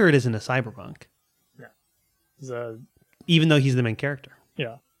like Deckard isn't a cyberpunk, even though he's the main character.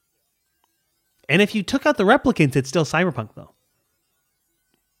 And if you took out the replicants, it's still cyberpunk though.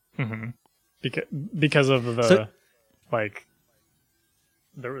 Because of the like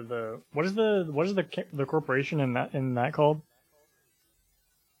the what is the corporation in that called?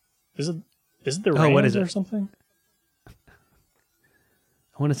 Is it the Rands what is it? Or something? I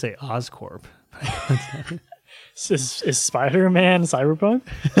want to say Oscorp. Is Spider-Man cyberpunk?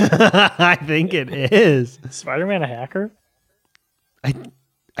 I think it is. Spider-Man a hacker?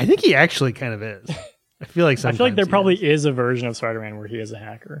 I think he actually kind of is. I feel like there probably is a version of Spider-Man where he is a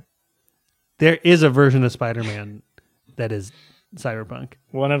hacker. There is a version of Spider-Man that is cyberpunk.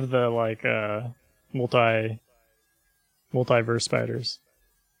 One of the like multiverse spiders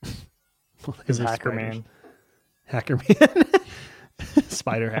is Hacker Man. Hacker Man.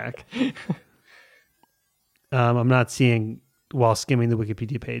 Spider hack. I'm not seeing while skimming the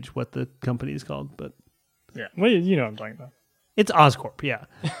Wikipedia page what the company is called, but well, you know what I'm talking about. It's Oscorp,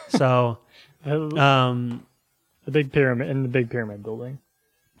 So, the big pyramid building.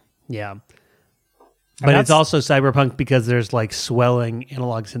 Yeah, but it's also cyberpunk because there's like swelling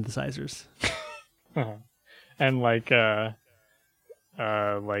analog synthesizers, and like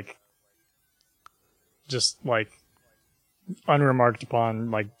just like unremarked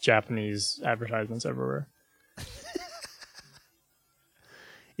upon like Japanese advertisements everywhere.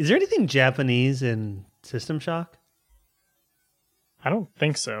 Is there anything Japanese in System Shock? I don't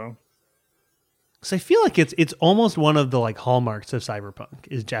think so. Because I feel like it's almost one of the like hallmarks of cyberpunk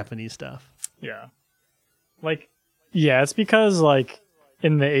is Japanese stuff. It's because like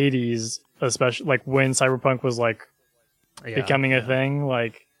in the 80s, especially like when cyberpunk was like becoming a thing,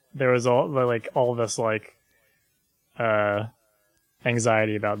 like there was all this like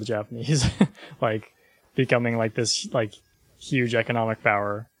anxiety about the Japanese like becoming like this like huge economic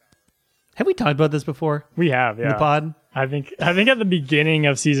power. Have we talked about this before? We have, in the pod. I think at the beginning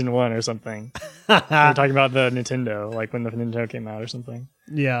of season 1 or something. We were talking about the Nintendo, like when the Nintendo came out or something.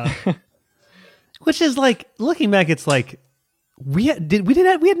 Yeah. Which is like looking back, it's like we had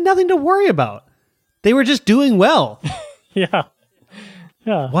nothing to worry about. They were just doing well. Yeah.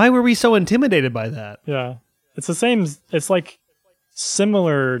 Why were we so intimidated by that? Yeah. It's the same. It's like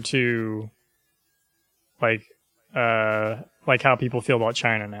similar to like how people feel about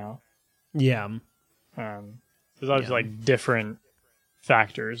China now. Yeah. There's obviously like different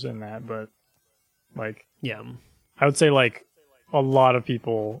factors in that, but like I would say like a lot of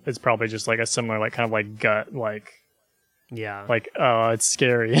people, it's probably just like a similar like kind of like gut like it's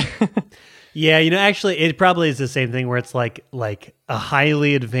scary. Yeah, actually it probably is the same thing where it's like a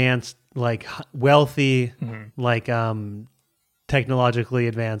highly advanced, like wealthy, like technologically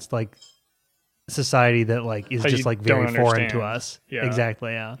advanced like society that like is just like very foreign to us. Yeah.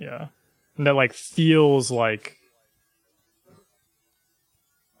 Exactly, yeah. And that like feels like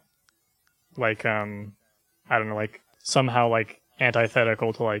I don't know, like somehow like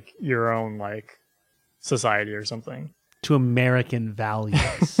antithetical to like your own like society or something. To American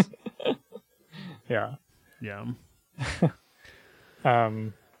values. Yeah.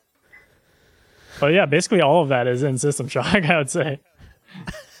 But yeah, basically all of that is in System Shock, I would say.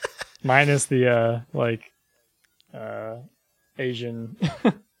 Minus the Asian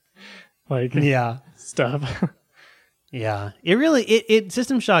like stuff. Yeah. It really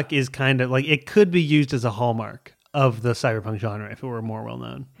System Shock is kind of like it could be used as a hallmark of the cyberpunk genre if it were more well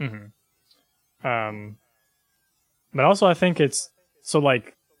known. But also I think it's so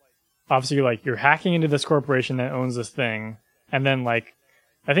like obviously like you're hacking into this corporation that owns this thing, and then like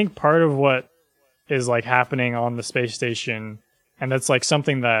I think part of what is like happening on the space station, and that's like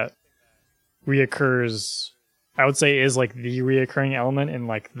something that reoccurs, I would say is like the reoccurring element in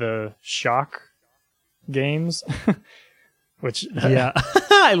like the Shock games. Which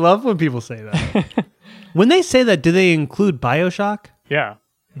I love when people say that. When they say that, do they include BioShock? Yeah.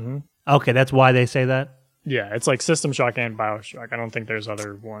 Okay, that's why they say that? Yeah, it's like System Shock and BioShock. I don't think there's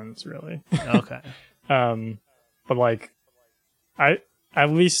other ones really. Okay. But like I at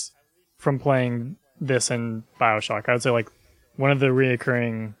least from playing this in BioShock, I would say like one of the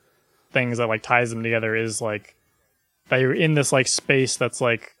reoccurring things that like ties them together is like that you're in this like space that's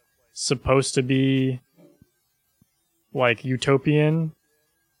like supposed to be like utopian,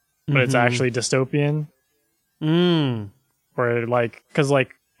 but it's actually dystopian. Where like, because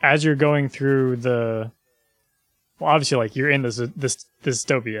like as you're going through well, obviously like you're in this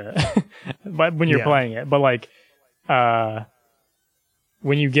dystopia, but when you're playing it, but like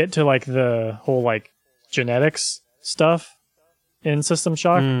when you get to like the whole like genetics stuff in System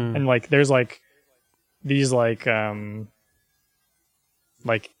Shock, and like there's like these like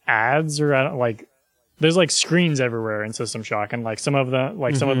ads or like there's like screens everywhere in System Shock, and like some of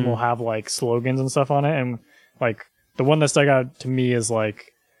them will have like slogans and stuff on it, and like the one that stuck out to me is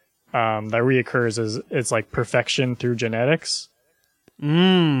like that reoccurs is it's like perfection through genetics,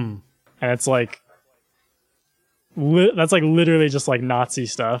 and it's like that's like literally just like Nazi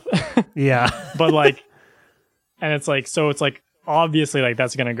stuff. Yeah. But like, and it's like, so it's like obviously like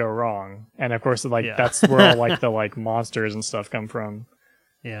that's gonna go wrong, and of course like that's where all like the like monsters and stuff come from.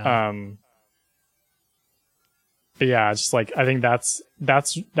 Yeah. But yeah, it's just like I think that's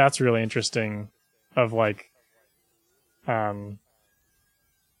really interesting of like and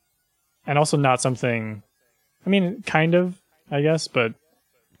also not something, I mean kind of, I guess, but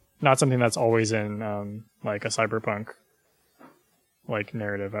not something that's always in like a cyberpunk like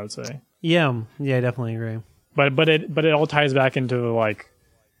narrative, I would say. Yeah, I definitely agree. But it all ties back into like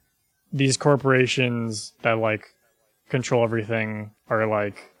these corporations that like control everything are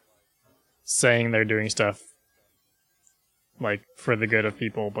like saying they're doing stuff like for the good of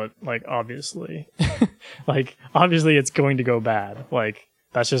people, but like obviously like obviously it's going to go bad. Like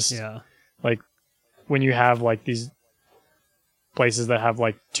that's just like when you have like these places that have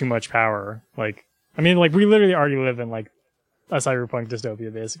like too much power. Like I mean, like we literally already live in like a cyberpunk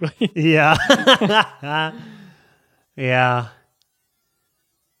dystopia, basically. Yeah. Yeah.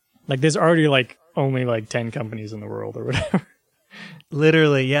 Like there's already like only like 10 companies in the world or whatever.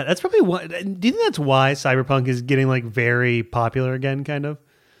 Literally, yeah. That's probably why. Do you think that's why cyberpunk is getting like very popular again? Kind of.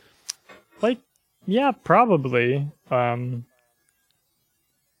 Like, yeah, probably. I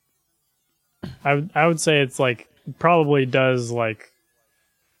would say it's like probably does like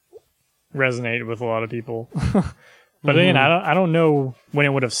resonate with a lot of people. But again, I don't know when it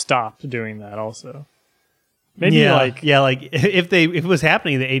would have stopped doing that. Also, maybe like if it was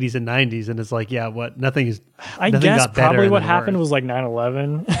happening in the 80s and 90s, and it's like nothing guess got better probably what happened worse. was like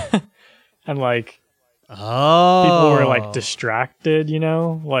 9/11, and like people were like distracted,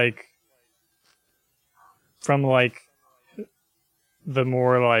 like from like the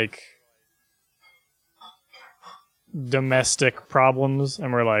more like domestic problems,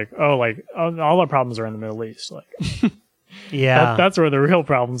 and we're like, all our problems are in the Middle East, like that's where the real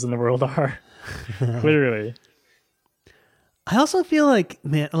problems in the world are. Clearly. I also feel like,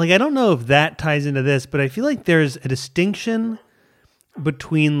 man, like I don't know if that ties into this, but I feel like there's a distinction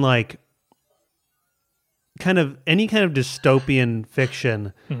between like kind of any kind of dystopian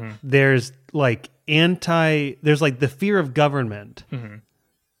fiction. There's like there's like the fear of government.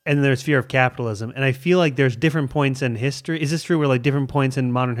 And there's fear of capitalism. And I feel like there's different points in history. Is this true where like different points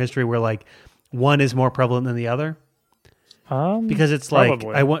in modern history where like one is more prevalent than the other? Because it's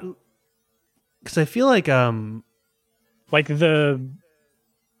probably. like because I feel like I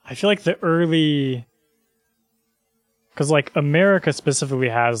feel like the early, because like America specifically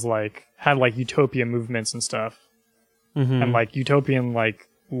had like utopia movements and stuff, and like utopian like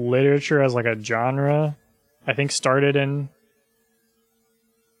literature as like a genre, I think started in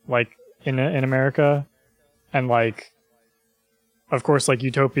like in America, and like of course like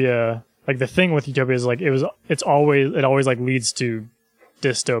utopia, like the thing with utopia is like it always like leads to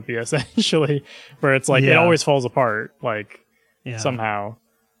dystopia essentially, where it's like it always falls apart like somehow.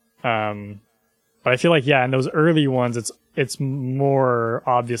 But I feel like in those early ones it's more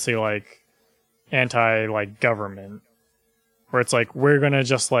obviously like anti like government, where it's like we're gonna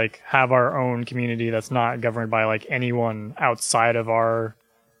just like have our own community that's not governed by like anyone outside of our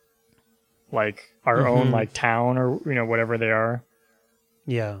like our own like town or whatever they are.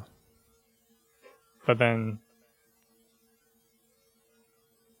 Yeah. But then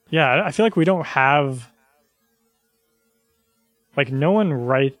I feel like we don't have like no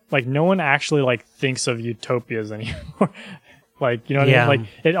one actually like thinks of utopias anymore. Like, what I mean? Like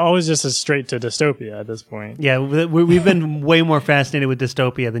it always just is straight to dystopia at this point. Yeah, we've been way more fascinated with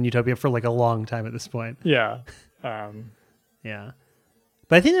dystopia than utopia for like a long time at this point. Yeah. Yeah.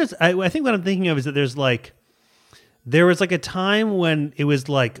 But I think I think what I'm thinking of is that there was like a time when it was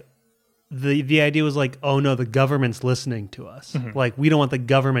like the idea was like, oh no, the government's listening to us. Mm-hmm. Like we don't want the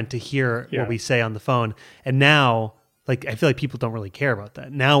government to hear what we say on the phone. And now, like I feel like people don't really care about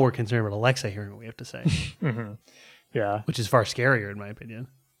that. Now we're concerned about Alexa hearing what we have to say, Mm-hmm. Yeah. which is far scarier in my opinion.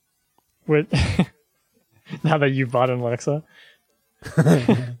 Now that you've bought an Alexa,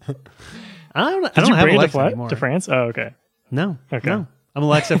 I don't did you have bring Alexa it anymore. to France? Oh, okay. No, Okay. no, I'm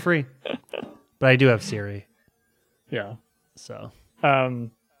Alexa free, but I do have Siri. Yeah. So Well,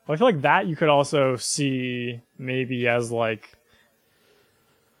 I feel like that you could also see maybe as like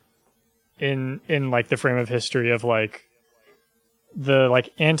in like the frame of history of like the like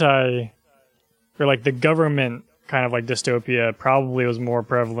anti or like the government kind of like dystopia probably was more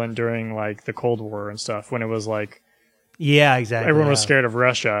prevalent during like the Cold War and stuff when it was like yeah, exactly. everyone was yeah. scared of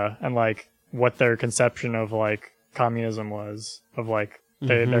Russia and like what their conception of like communism was of like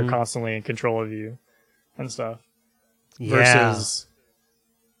they're constantly in control of you and stuff. Yeah. Versus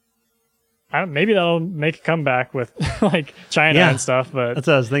maybe that'll make a comeback with like China Yeah. and stuff, but That's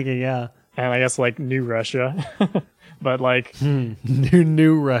what I was thinking. Yeah, and I guess like new Russia, but like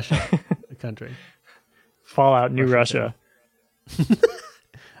new Russia, the country. Fallout New Russia.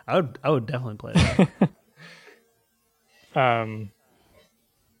 I would definitely play that.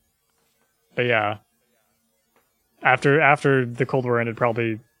 But yeah, after the Cold War ended,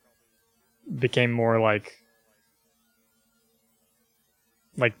 probably became more like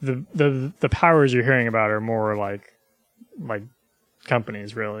the powers you're hearing about are more like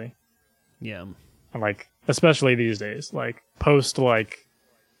companies really. Yeah. And like especially these days, like post like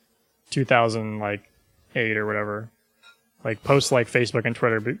 2008 or whatever, like post like Facebook and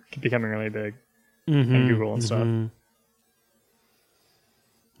Twitter becoming really big, and Google and stuff.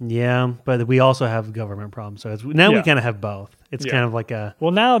 Yeah, but we also have government problems. So now we Yeah. kind of have both. It's Yeah. kind of like a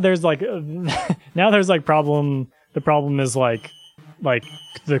Well, now there's like problem. The problem is like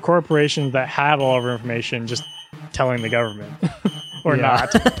the corporations that have all of our information just telling the government or Yeah.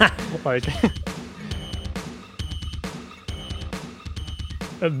 not. Like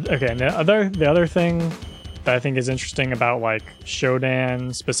okay, and the other thing that I think is interesting about like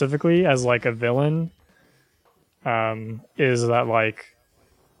Shodan specifically as like a villain is that like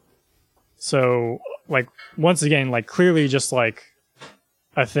so like once again like clearly just like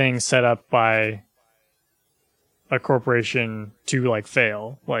a thing set up by a corporation to like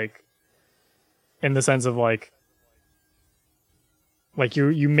fail, like in the sense of like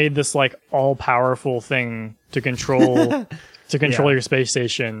you made this like all powerful thing to control Yeah. your space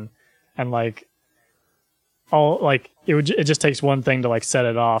station, and like all like it just takes one thing to like set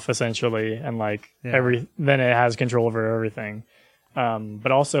it off essentially, and like Yeah. then it has control over everything.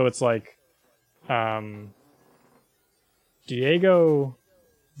 But also it's like Diego,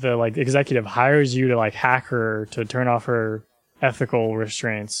 the like executive, hires you to like hack her to turn off her ethical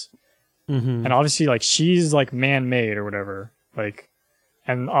restraints, and obviously like she's like man-made or whatever, like,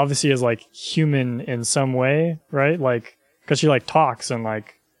 and obviously is like human in some way, right? Like because she like talks and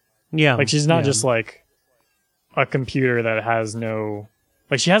like she's not just like a computer that has no,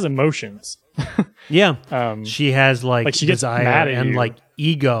 like she has emotions. she has like she gets desire mad at and you. like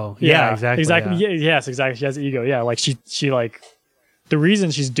ego. Yeah, exactly. Yeah, yes, exactly. She has ego. Yeah, like she like the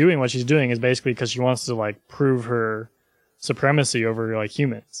reason she's doing what she's doing is basically because she wants to like prove her supremacy over like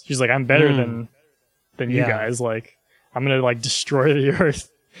humans. She's like, I'm better than you Yeah. guys. Like, I'm gonna like destroy the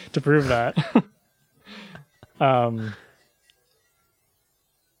earth to prove that.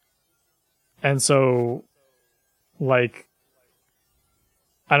 And so, like,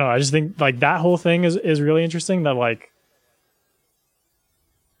 I don't know. I just think like that whole thing is really interesting. That like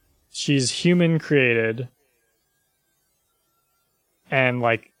she's human created, and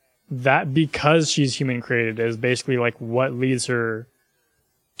like that because she's human created is basically like what leads her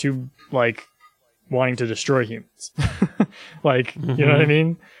to like wanting to destroy humans. Like, you know what I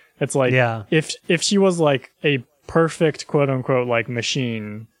mean? It's like Yeah. if she was like a perfect quote unquote like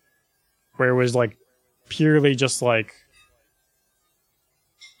machine where it was like purely just like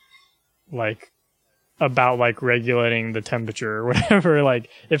about like regulating the temperature or whatever, like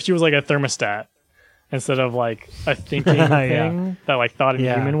if she was like a thermostat instead of like a thinking thing that like thought in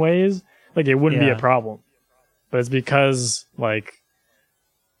human ways, like it wouldn't be a problem. But it's because like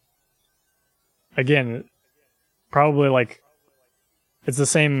again, probably like it's the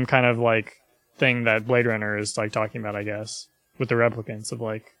same kind of like thing that Blade Runner is like talking about, I guess, with the replicants of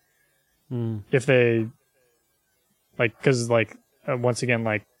like if they like, because like once again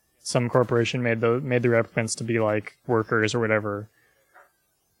like some corporation made the replicants to be like workers or whatever,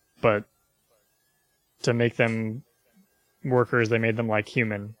 but to make them workers they made them like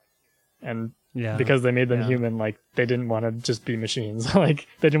human, and Yeah. because they made them Yeah. human. Like they didn't want to just be machines. Like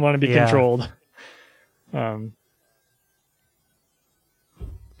they didn't want to be Yeah. controlled.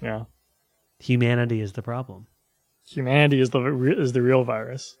 Yeah. Humanity is the problem. Humanity is the real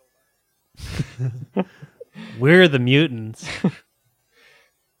virus. We're the mutants.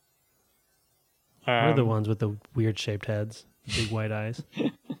 We're the Um, ones with the weird shaped heads, big white eyes.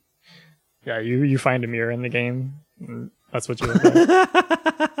 Yeah, you find a mirror in the game. And that's what you look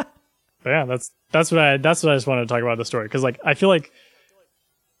at. But yeah, that's what I just wanted to talk about the story, because like I feel like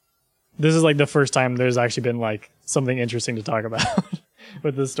this is like the first time there's actually been like something interesting to talk about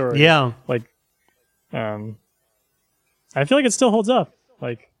with this story. Yeah. Like, I feel like it still holds up.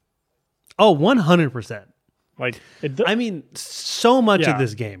 Like, Oh, 100%. like it. I mean, so much Yeah. of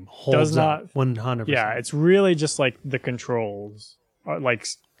this game holds Does not- up. 100%. Yeah, it's really just like the controls. Like,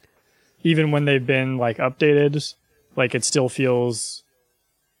 even when they've been like updated, like it still feels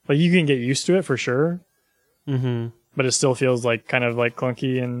like you can get used to it for sure, Mm-hmm. but it still feels like kind of like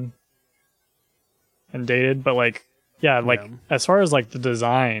clunky and dated. But like, yeah, like Yeah. as far as like the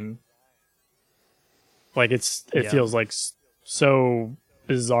design, like it Yeah. feels like so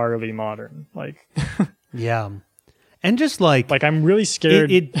bizarrely modern. Like, Yeah. And just like I'm really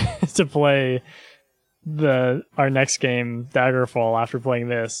scared it to play our next game, Daggerfall, after playing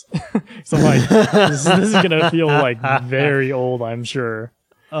this. So like this is gonna feel like very old, I'm sure.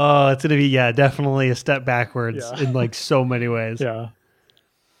 oh, it's gonna be definitely a step backwards Yeah. in like so many ways. Yeah.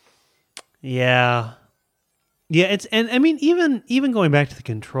 Yeah. Yeah, and I mean even going back to the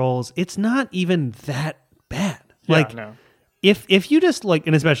controls, it's not even that bad. Like no. if you just like,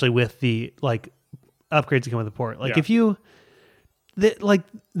 and especially with the like upgrades that come with the port, like Yeah. if you like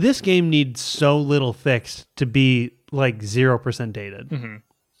this game needs so little fixed to be like 0% dated. Mm-hmm.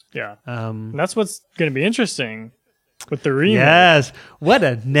 Yeah. And that's what's gonna be interesting with the remake. Yes, what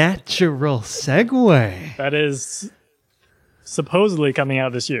a natural segue. That is supposedly coming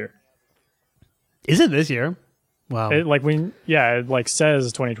out this year. Is it this year? Wow. It like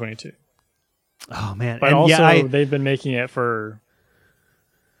says 2022. Oh man. But and also they've been making it for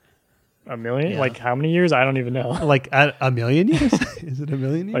a million, Yeah. like how many years? I don't even know. like a million years? Is it a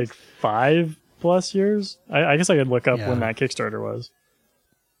million years? Like 5+ years? I guess I could look up Yeah. when that Kickstarter was.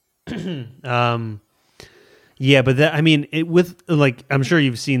 Yeah, but that, I mean, it with like, I'm sure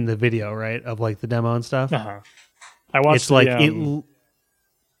you've seen the video, right, of like the demo and stuff. Uh-huh. I watched It's like the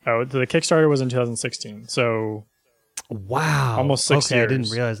the Kickstarter was in 2016. So wow, Almost 6 okay, I didn't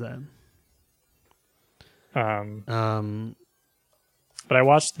years. realize that. But I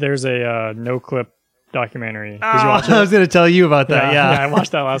watched, there's a no clip documentary. Did you Oh, watch it? I was going to tell you about that. Yeah, I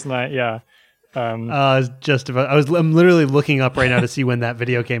watched that last night. Yeah. I'm literally looking up right now to see when that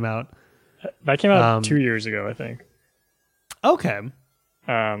video came out. That came out 2 years ago, I think. Okay,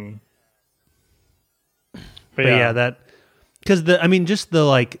 But yeah, that because just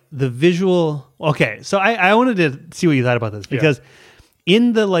the visual. Okay, so I wanted to see what you thought about this because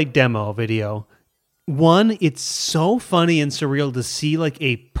in the like demo video, one, it's so funny and surreal to see like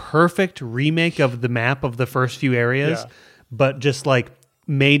a perfect remake of the map of the first few areas, Yeah. but just like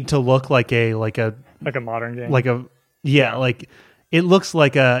made to look like a like a modern game. like it looks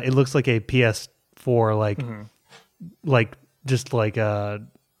like a PS4 like just like a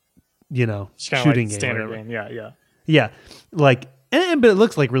It's kinda shooting like game, standard whatever. game. Yeah. Yeah, like but it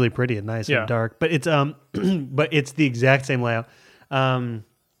looks like really pretty and nice Yeah. and dark. But it's but it's the exact same layout. And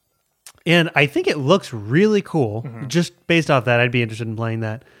I think it looks really cool. Just based off that, I'd be interested in playing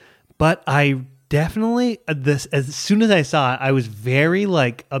that. But I definitely as soon as I saw it, I was very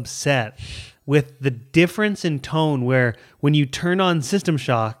like upset with the difference in tone. Where when you turn on System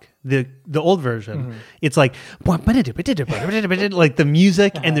Shock, the old version, it's like like the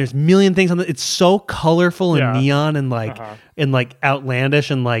music, and there's a million things on it. It's so colorful and Yeah. neon and like outlandish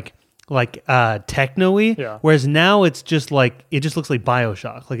and like techno-y. Yeah. Whereas now it's just like it just looks like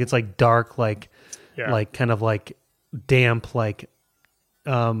BioShock. Like it's like dark, like kind of like damp, like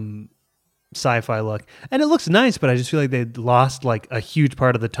sci-fi look. And it looks nice, but I just feel like they lost like a huge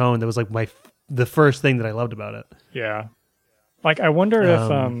part of the tone that was like the first thing that I loved about it. Yeah. Like I wonder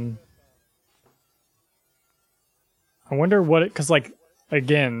if I wonder what it, cuz like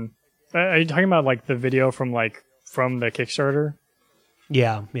again, are you talking about like the video from the Kickstarter?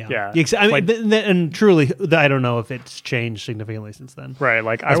 Yeah. Yeah. I mean, Like- and truly, I don't know if it's changed significantly since then. Right,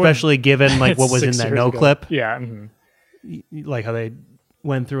 like Especially given like what it's was in 6 that years no ago. clip, Yeah. Mhm. like how they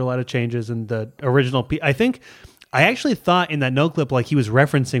went through a lot of changes in the original. I actually thought in that no clip like he was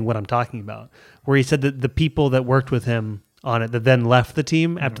referencing what I'm talking about, where he said that the people that worked with him on it that then left the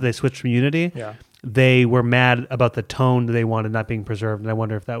team after they switched from Unity, Yeah. they were mad about the tone that they wanted not being preserved, and I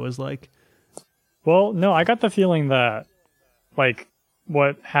wonder if that was like Well, no, I got the feeling that like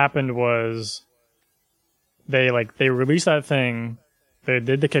what happened was they released that thing, they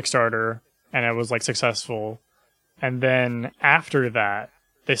did the Kickstarter, and it was like successful, and then after that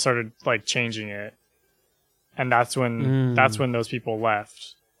they started like changing it, and that's when those people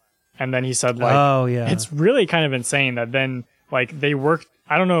left. And then he said like, oh yeah, it's really kind of insane that then like they worked,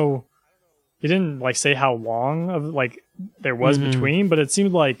 I don't know, he didn't like say how long of like there was between, but it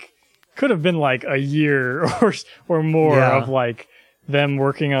seemed like could have been like a year or more of like them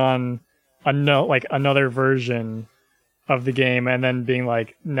working on another version of the game, and then being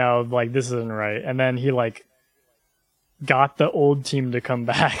like, no, like this isn't right, and then he like got the old team to come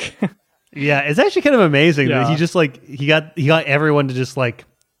back. Yeah, it's actually kind of amazing that Yeah. he just like he got everyone to just like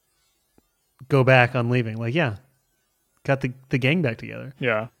go back on leaving. Like, yeah, got the gang back together.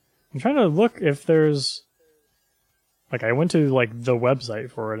 Yeah, I'm trying to look if there's like, I went to like the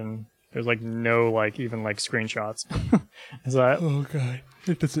website for it, and there's like no like even like screenshots. Is that Oh god,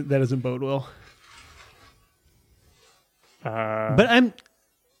 that doesn't bode well. but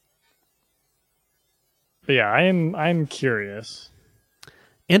But yeah, I'm curious.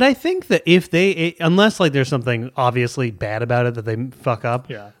 and I think that if unless like there's something obviously bad about it that they fuck up,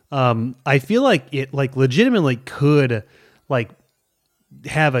 Yeah. I feel like it like legitimately could like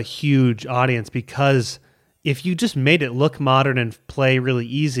have a huge audience, because if you just made it look modern and play really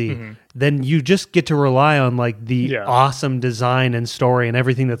easy, then you just get to rely on like the awesome design and story and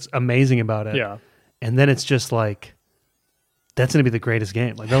everything that's amazing about it. Yeah. And then it's just like, that's going to be the greatest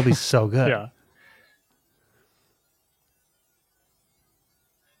game. Like, that'll be so good. Yeah.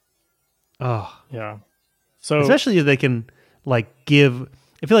 Oh, Yeah. So especially if they can like give,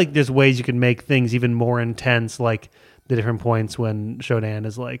 I feel like there's ways you can make things even more intense, like the different points when Shodan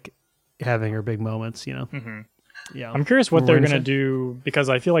is like having her big moments, you know? Yeah. I'm curious what What they're were you gonna gonna say? do, because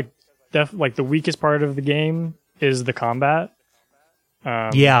I feel like like the weakest part of the game is the combat.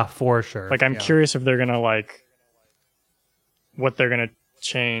 Yeah, for sure. Like I'm Yeah. curious if they're gonna like what they're gonna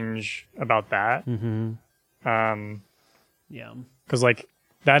change about that. Yeah. Because like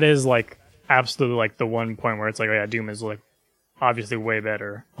that is like absolutely like the one point where it's like, oh yeah, Doom is like obviously way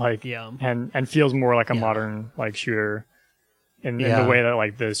better. Like Yeah. and feels more like a modern like shooter in the way that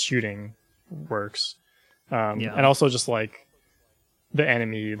like the shooting works. And also just like the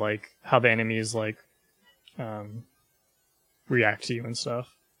enemy, like how the enemies like react to you and stuff.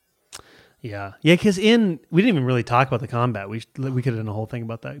 Yeah, because we didn't even really talk about the combat. We could have done a whole thing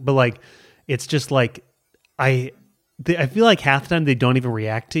about that. But like, it's just like I feel like half the time they don't even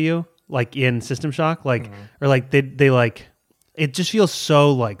react to you, like in System Shock, like or like they like it just feels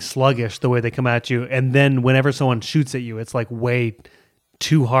so like sluggish the way they come at you, and then whenever someone shoots at you, it's like way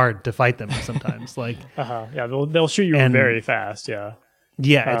too hard to fight them sometimes. Like Yeah, they'll shoot you And- very fast. Yeah.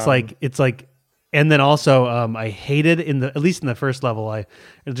 yeah, it's like. And then also, I hated at least in the first level,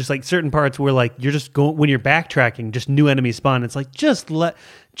 just like certain parts where like you're just going when you're backtracking, just new enemies spawn. It's like just let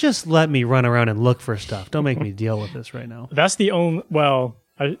me run around and look for stuff. Don't make me deal with this right now. That's the only. Well,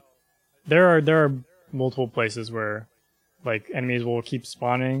 there are multiple places where like enemies will keep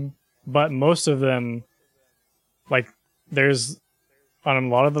spawning, but most of them, like there's on a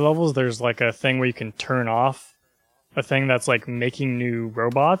lot of the levels, there's like a thing where you can turn off a thing that's like making new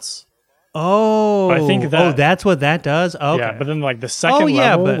robots. Oh, But I think that- that's what that does. Okay. Yeah, but then like the second yeah,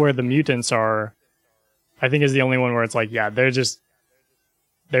 level but- where the mutants are, I think is the only one where it's like, yeah, they're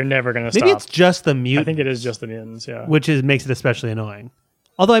never gonna maybe stop. it's just the I mutant, think it is just the mutants. Yeah. which makes it especially annoying.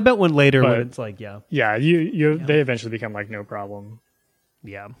 Although I bet when later when But- it's like Yeah, they eventually become like no problem.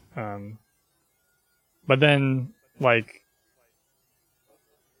 yeah. But then like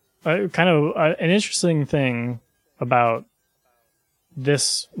kind of an interesting thing about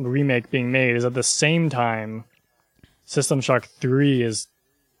this remake being made is at the same time System Shock 3 is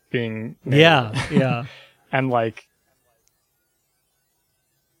being made. Yeah. And like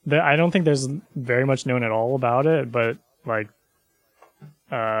I don't think there's very much known at all about it, but like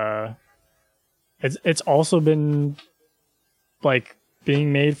it's also been like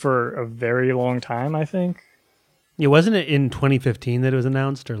being made for a very long time, I think. Yeah, wasn't it in 2015 that it was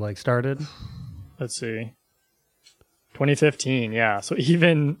announced or like started? Let's see. 2015, yeah. So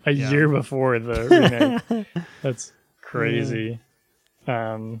even a year before the remake. That's crazy.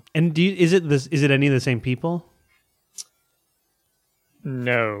 And is it any of the same people?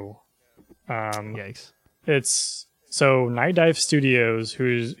 No. Yikes. It's so Night Dive Studios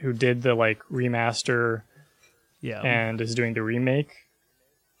who did the like remaster Yeah. and is doing the remake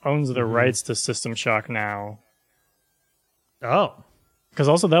owns the rights to System Shock now. Oh. Because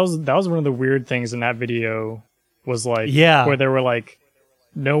also that was one of the weird things in that video was like Yeah. where there were like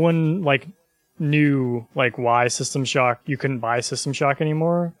no one knew like why System Shock you couldn't buy System Shock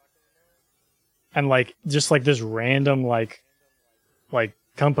anymore, and like just like this random like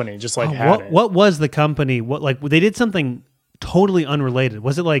company just like had it. What was the company? What, like, they did something totally unrelated.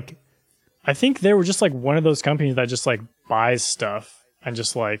 Was it like? I think they were just like one of those companies that just like buys stuff and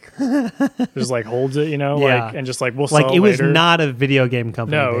just like holds it, you know, Yeah. like, and just like we'll Like, sell it was later. not a video game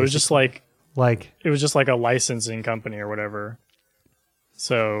company. No, it basically. was just like like it was just like a licensing company or whatever.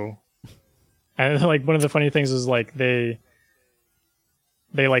 So, and like one of the funny things is like they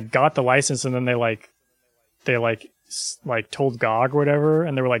like got the license and then they told GOG or whatever,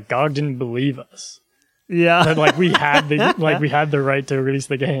 and they were like, GOG didn't believe us. yeah. But like we had the right to release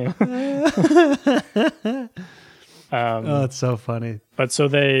the game. Oh, it's so funny. But so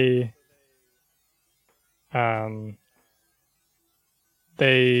they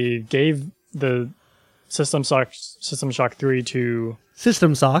gave the System Shock 3 to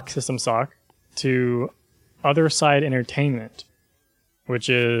System Shock. to Other Side Entertainment, which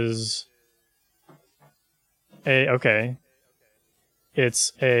is it's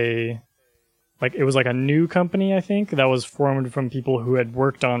a like it was like a new company, I think, that was formed from people who had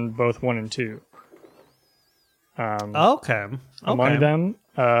worked on both 1 and 2. Okay. Among them,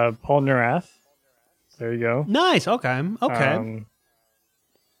 Paul Neurath. There you go. Nice. Okay.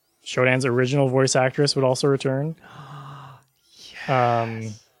 Shodan's original voice actress would also return.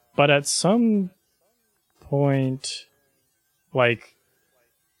 But at some point, like,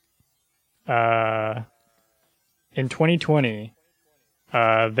 in 2020,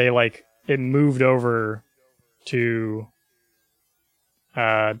 it moved over to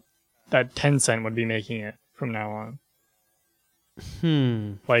that Tencent would be making it from now on.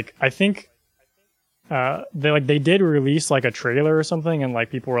 Like, I think they did release like a trailer or something, and like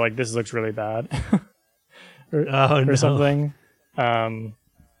people were like, "This looks really bad," or something. And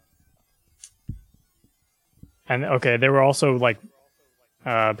okay, they were also like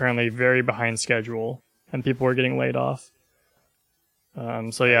apparently very behind schedule, and people were getting laid off.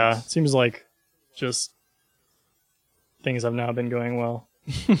 So yeah, it seems like just things have not been going well.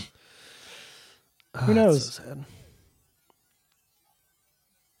 Who knows? So sad.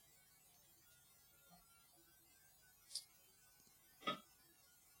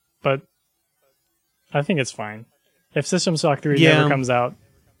 But I think it's fine. If System Shock 3 Yeah. never comes out,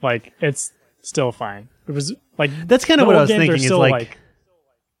 like, it's still fine. It was like That's kind the of what I old was games are thinking. Is still, like,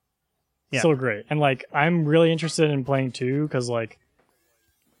 still great, and like I'm really interested in playing 2 because like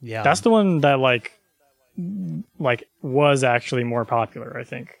yeah, that's the one that like was actually more popular. I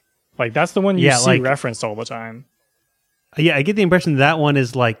think like that's the one you see like- referenced all the time. yeah. I get the impression that one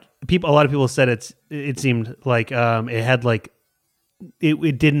is like people. A lot of people said it seemed like it had like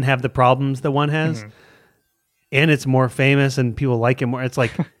it didn't have the problems that one has, and it's more famous and people like it more. It's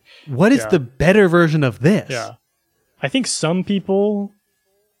like, what is Yeah. the better version of this? Yeah, I think some people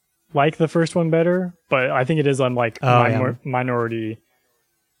like the first one better, but I think it is on like minority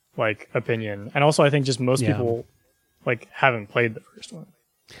like opinion, and also I think just most Yeah. people like haven't played the first one.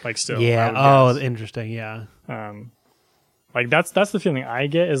 Like still, I Yeah. would Oh, guess. interesting. Yeah. Like that's the feeling I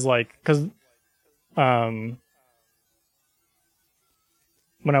get is like because when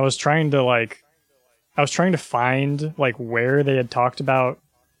I was trying to find like where they had talked about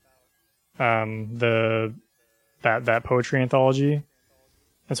that poetry anthology,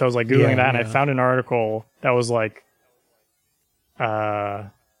 and so I was like googling that, and I found an article that was like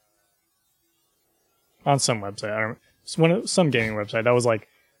on some website, I don't some gaming website that was like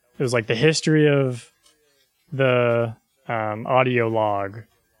it was like the history of the audio log,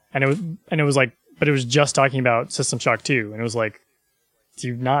 and it was like, but it was just talking about System Shock 2, and it was like, do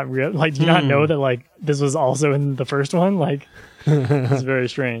you not know that like this was also in the first one? Like, it's very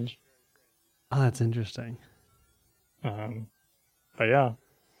strange. Oh, that's interesting. But yeah,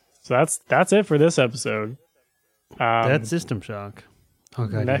 so that's it for this episode. That's System Shock.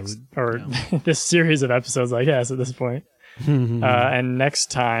 Okay. This series of episodes, I guess, at this point. And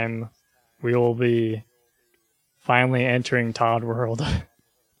next time we will be finally entering Todd World.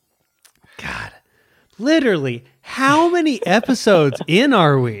 God, literally, how many episodes in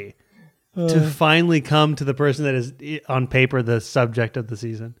are we to finally come to the person that is on paper the subject of the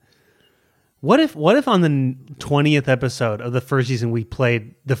season? What if on the 20th episode of the first season we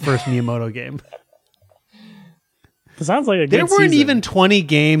played the first Miyamoto game? It sounds like a good There weren't season. even 20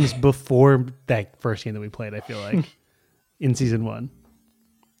 games before that first game that we played, I feel like, in season 1.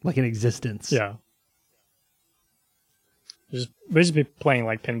 Like in existence. Yeah. We'd just be playing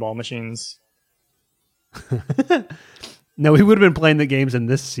like pinball machines. No, we would have been playing the games in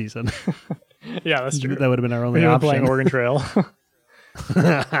this season. Yeah, that's true. That would have been our only We were option. playing Oregon Trail.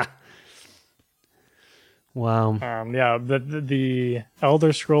 Wow. Yeah, the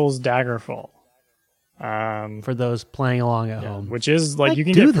Elder Scrolls Daggerfall. For those playing along at home. Which is like I you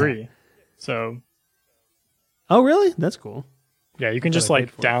can do get that. free. So Oh, really? That's cool. yeah, you can thought just I like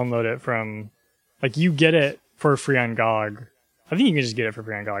paid for it. download it from like you get it for free on GOG. I think you can just get it for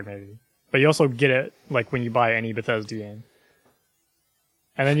free on GOG maybe. But you also get it like when you buy any Bethesda game.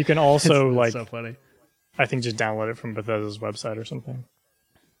 And then you can also That's like so funny. I think just download it from Bethesda's website or something.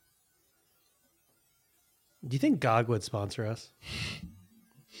 Do you think GOG would sponsor us?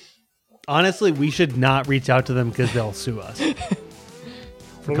 Honestly, we should not reach out to them because they'll sue us. For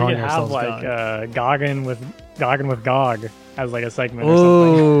But we calling could have ourselves like GOG. Goggin with GOG as like a segment or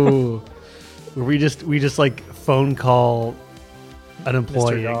something. Oh, where we just like phone call an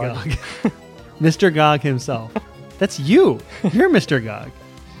employee at Gog. GOG. Mr. GOG himself. That's you. You're Mr. GOG.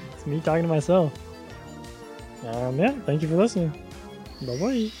 It's me talking to myself. Yeah, thank you for listening. Bye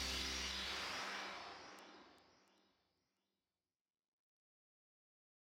bye.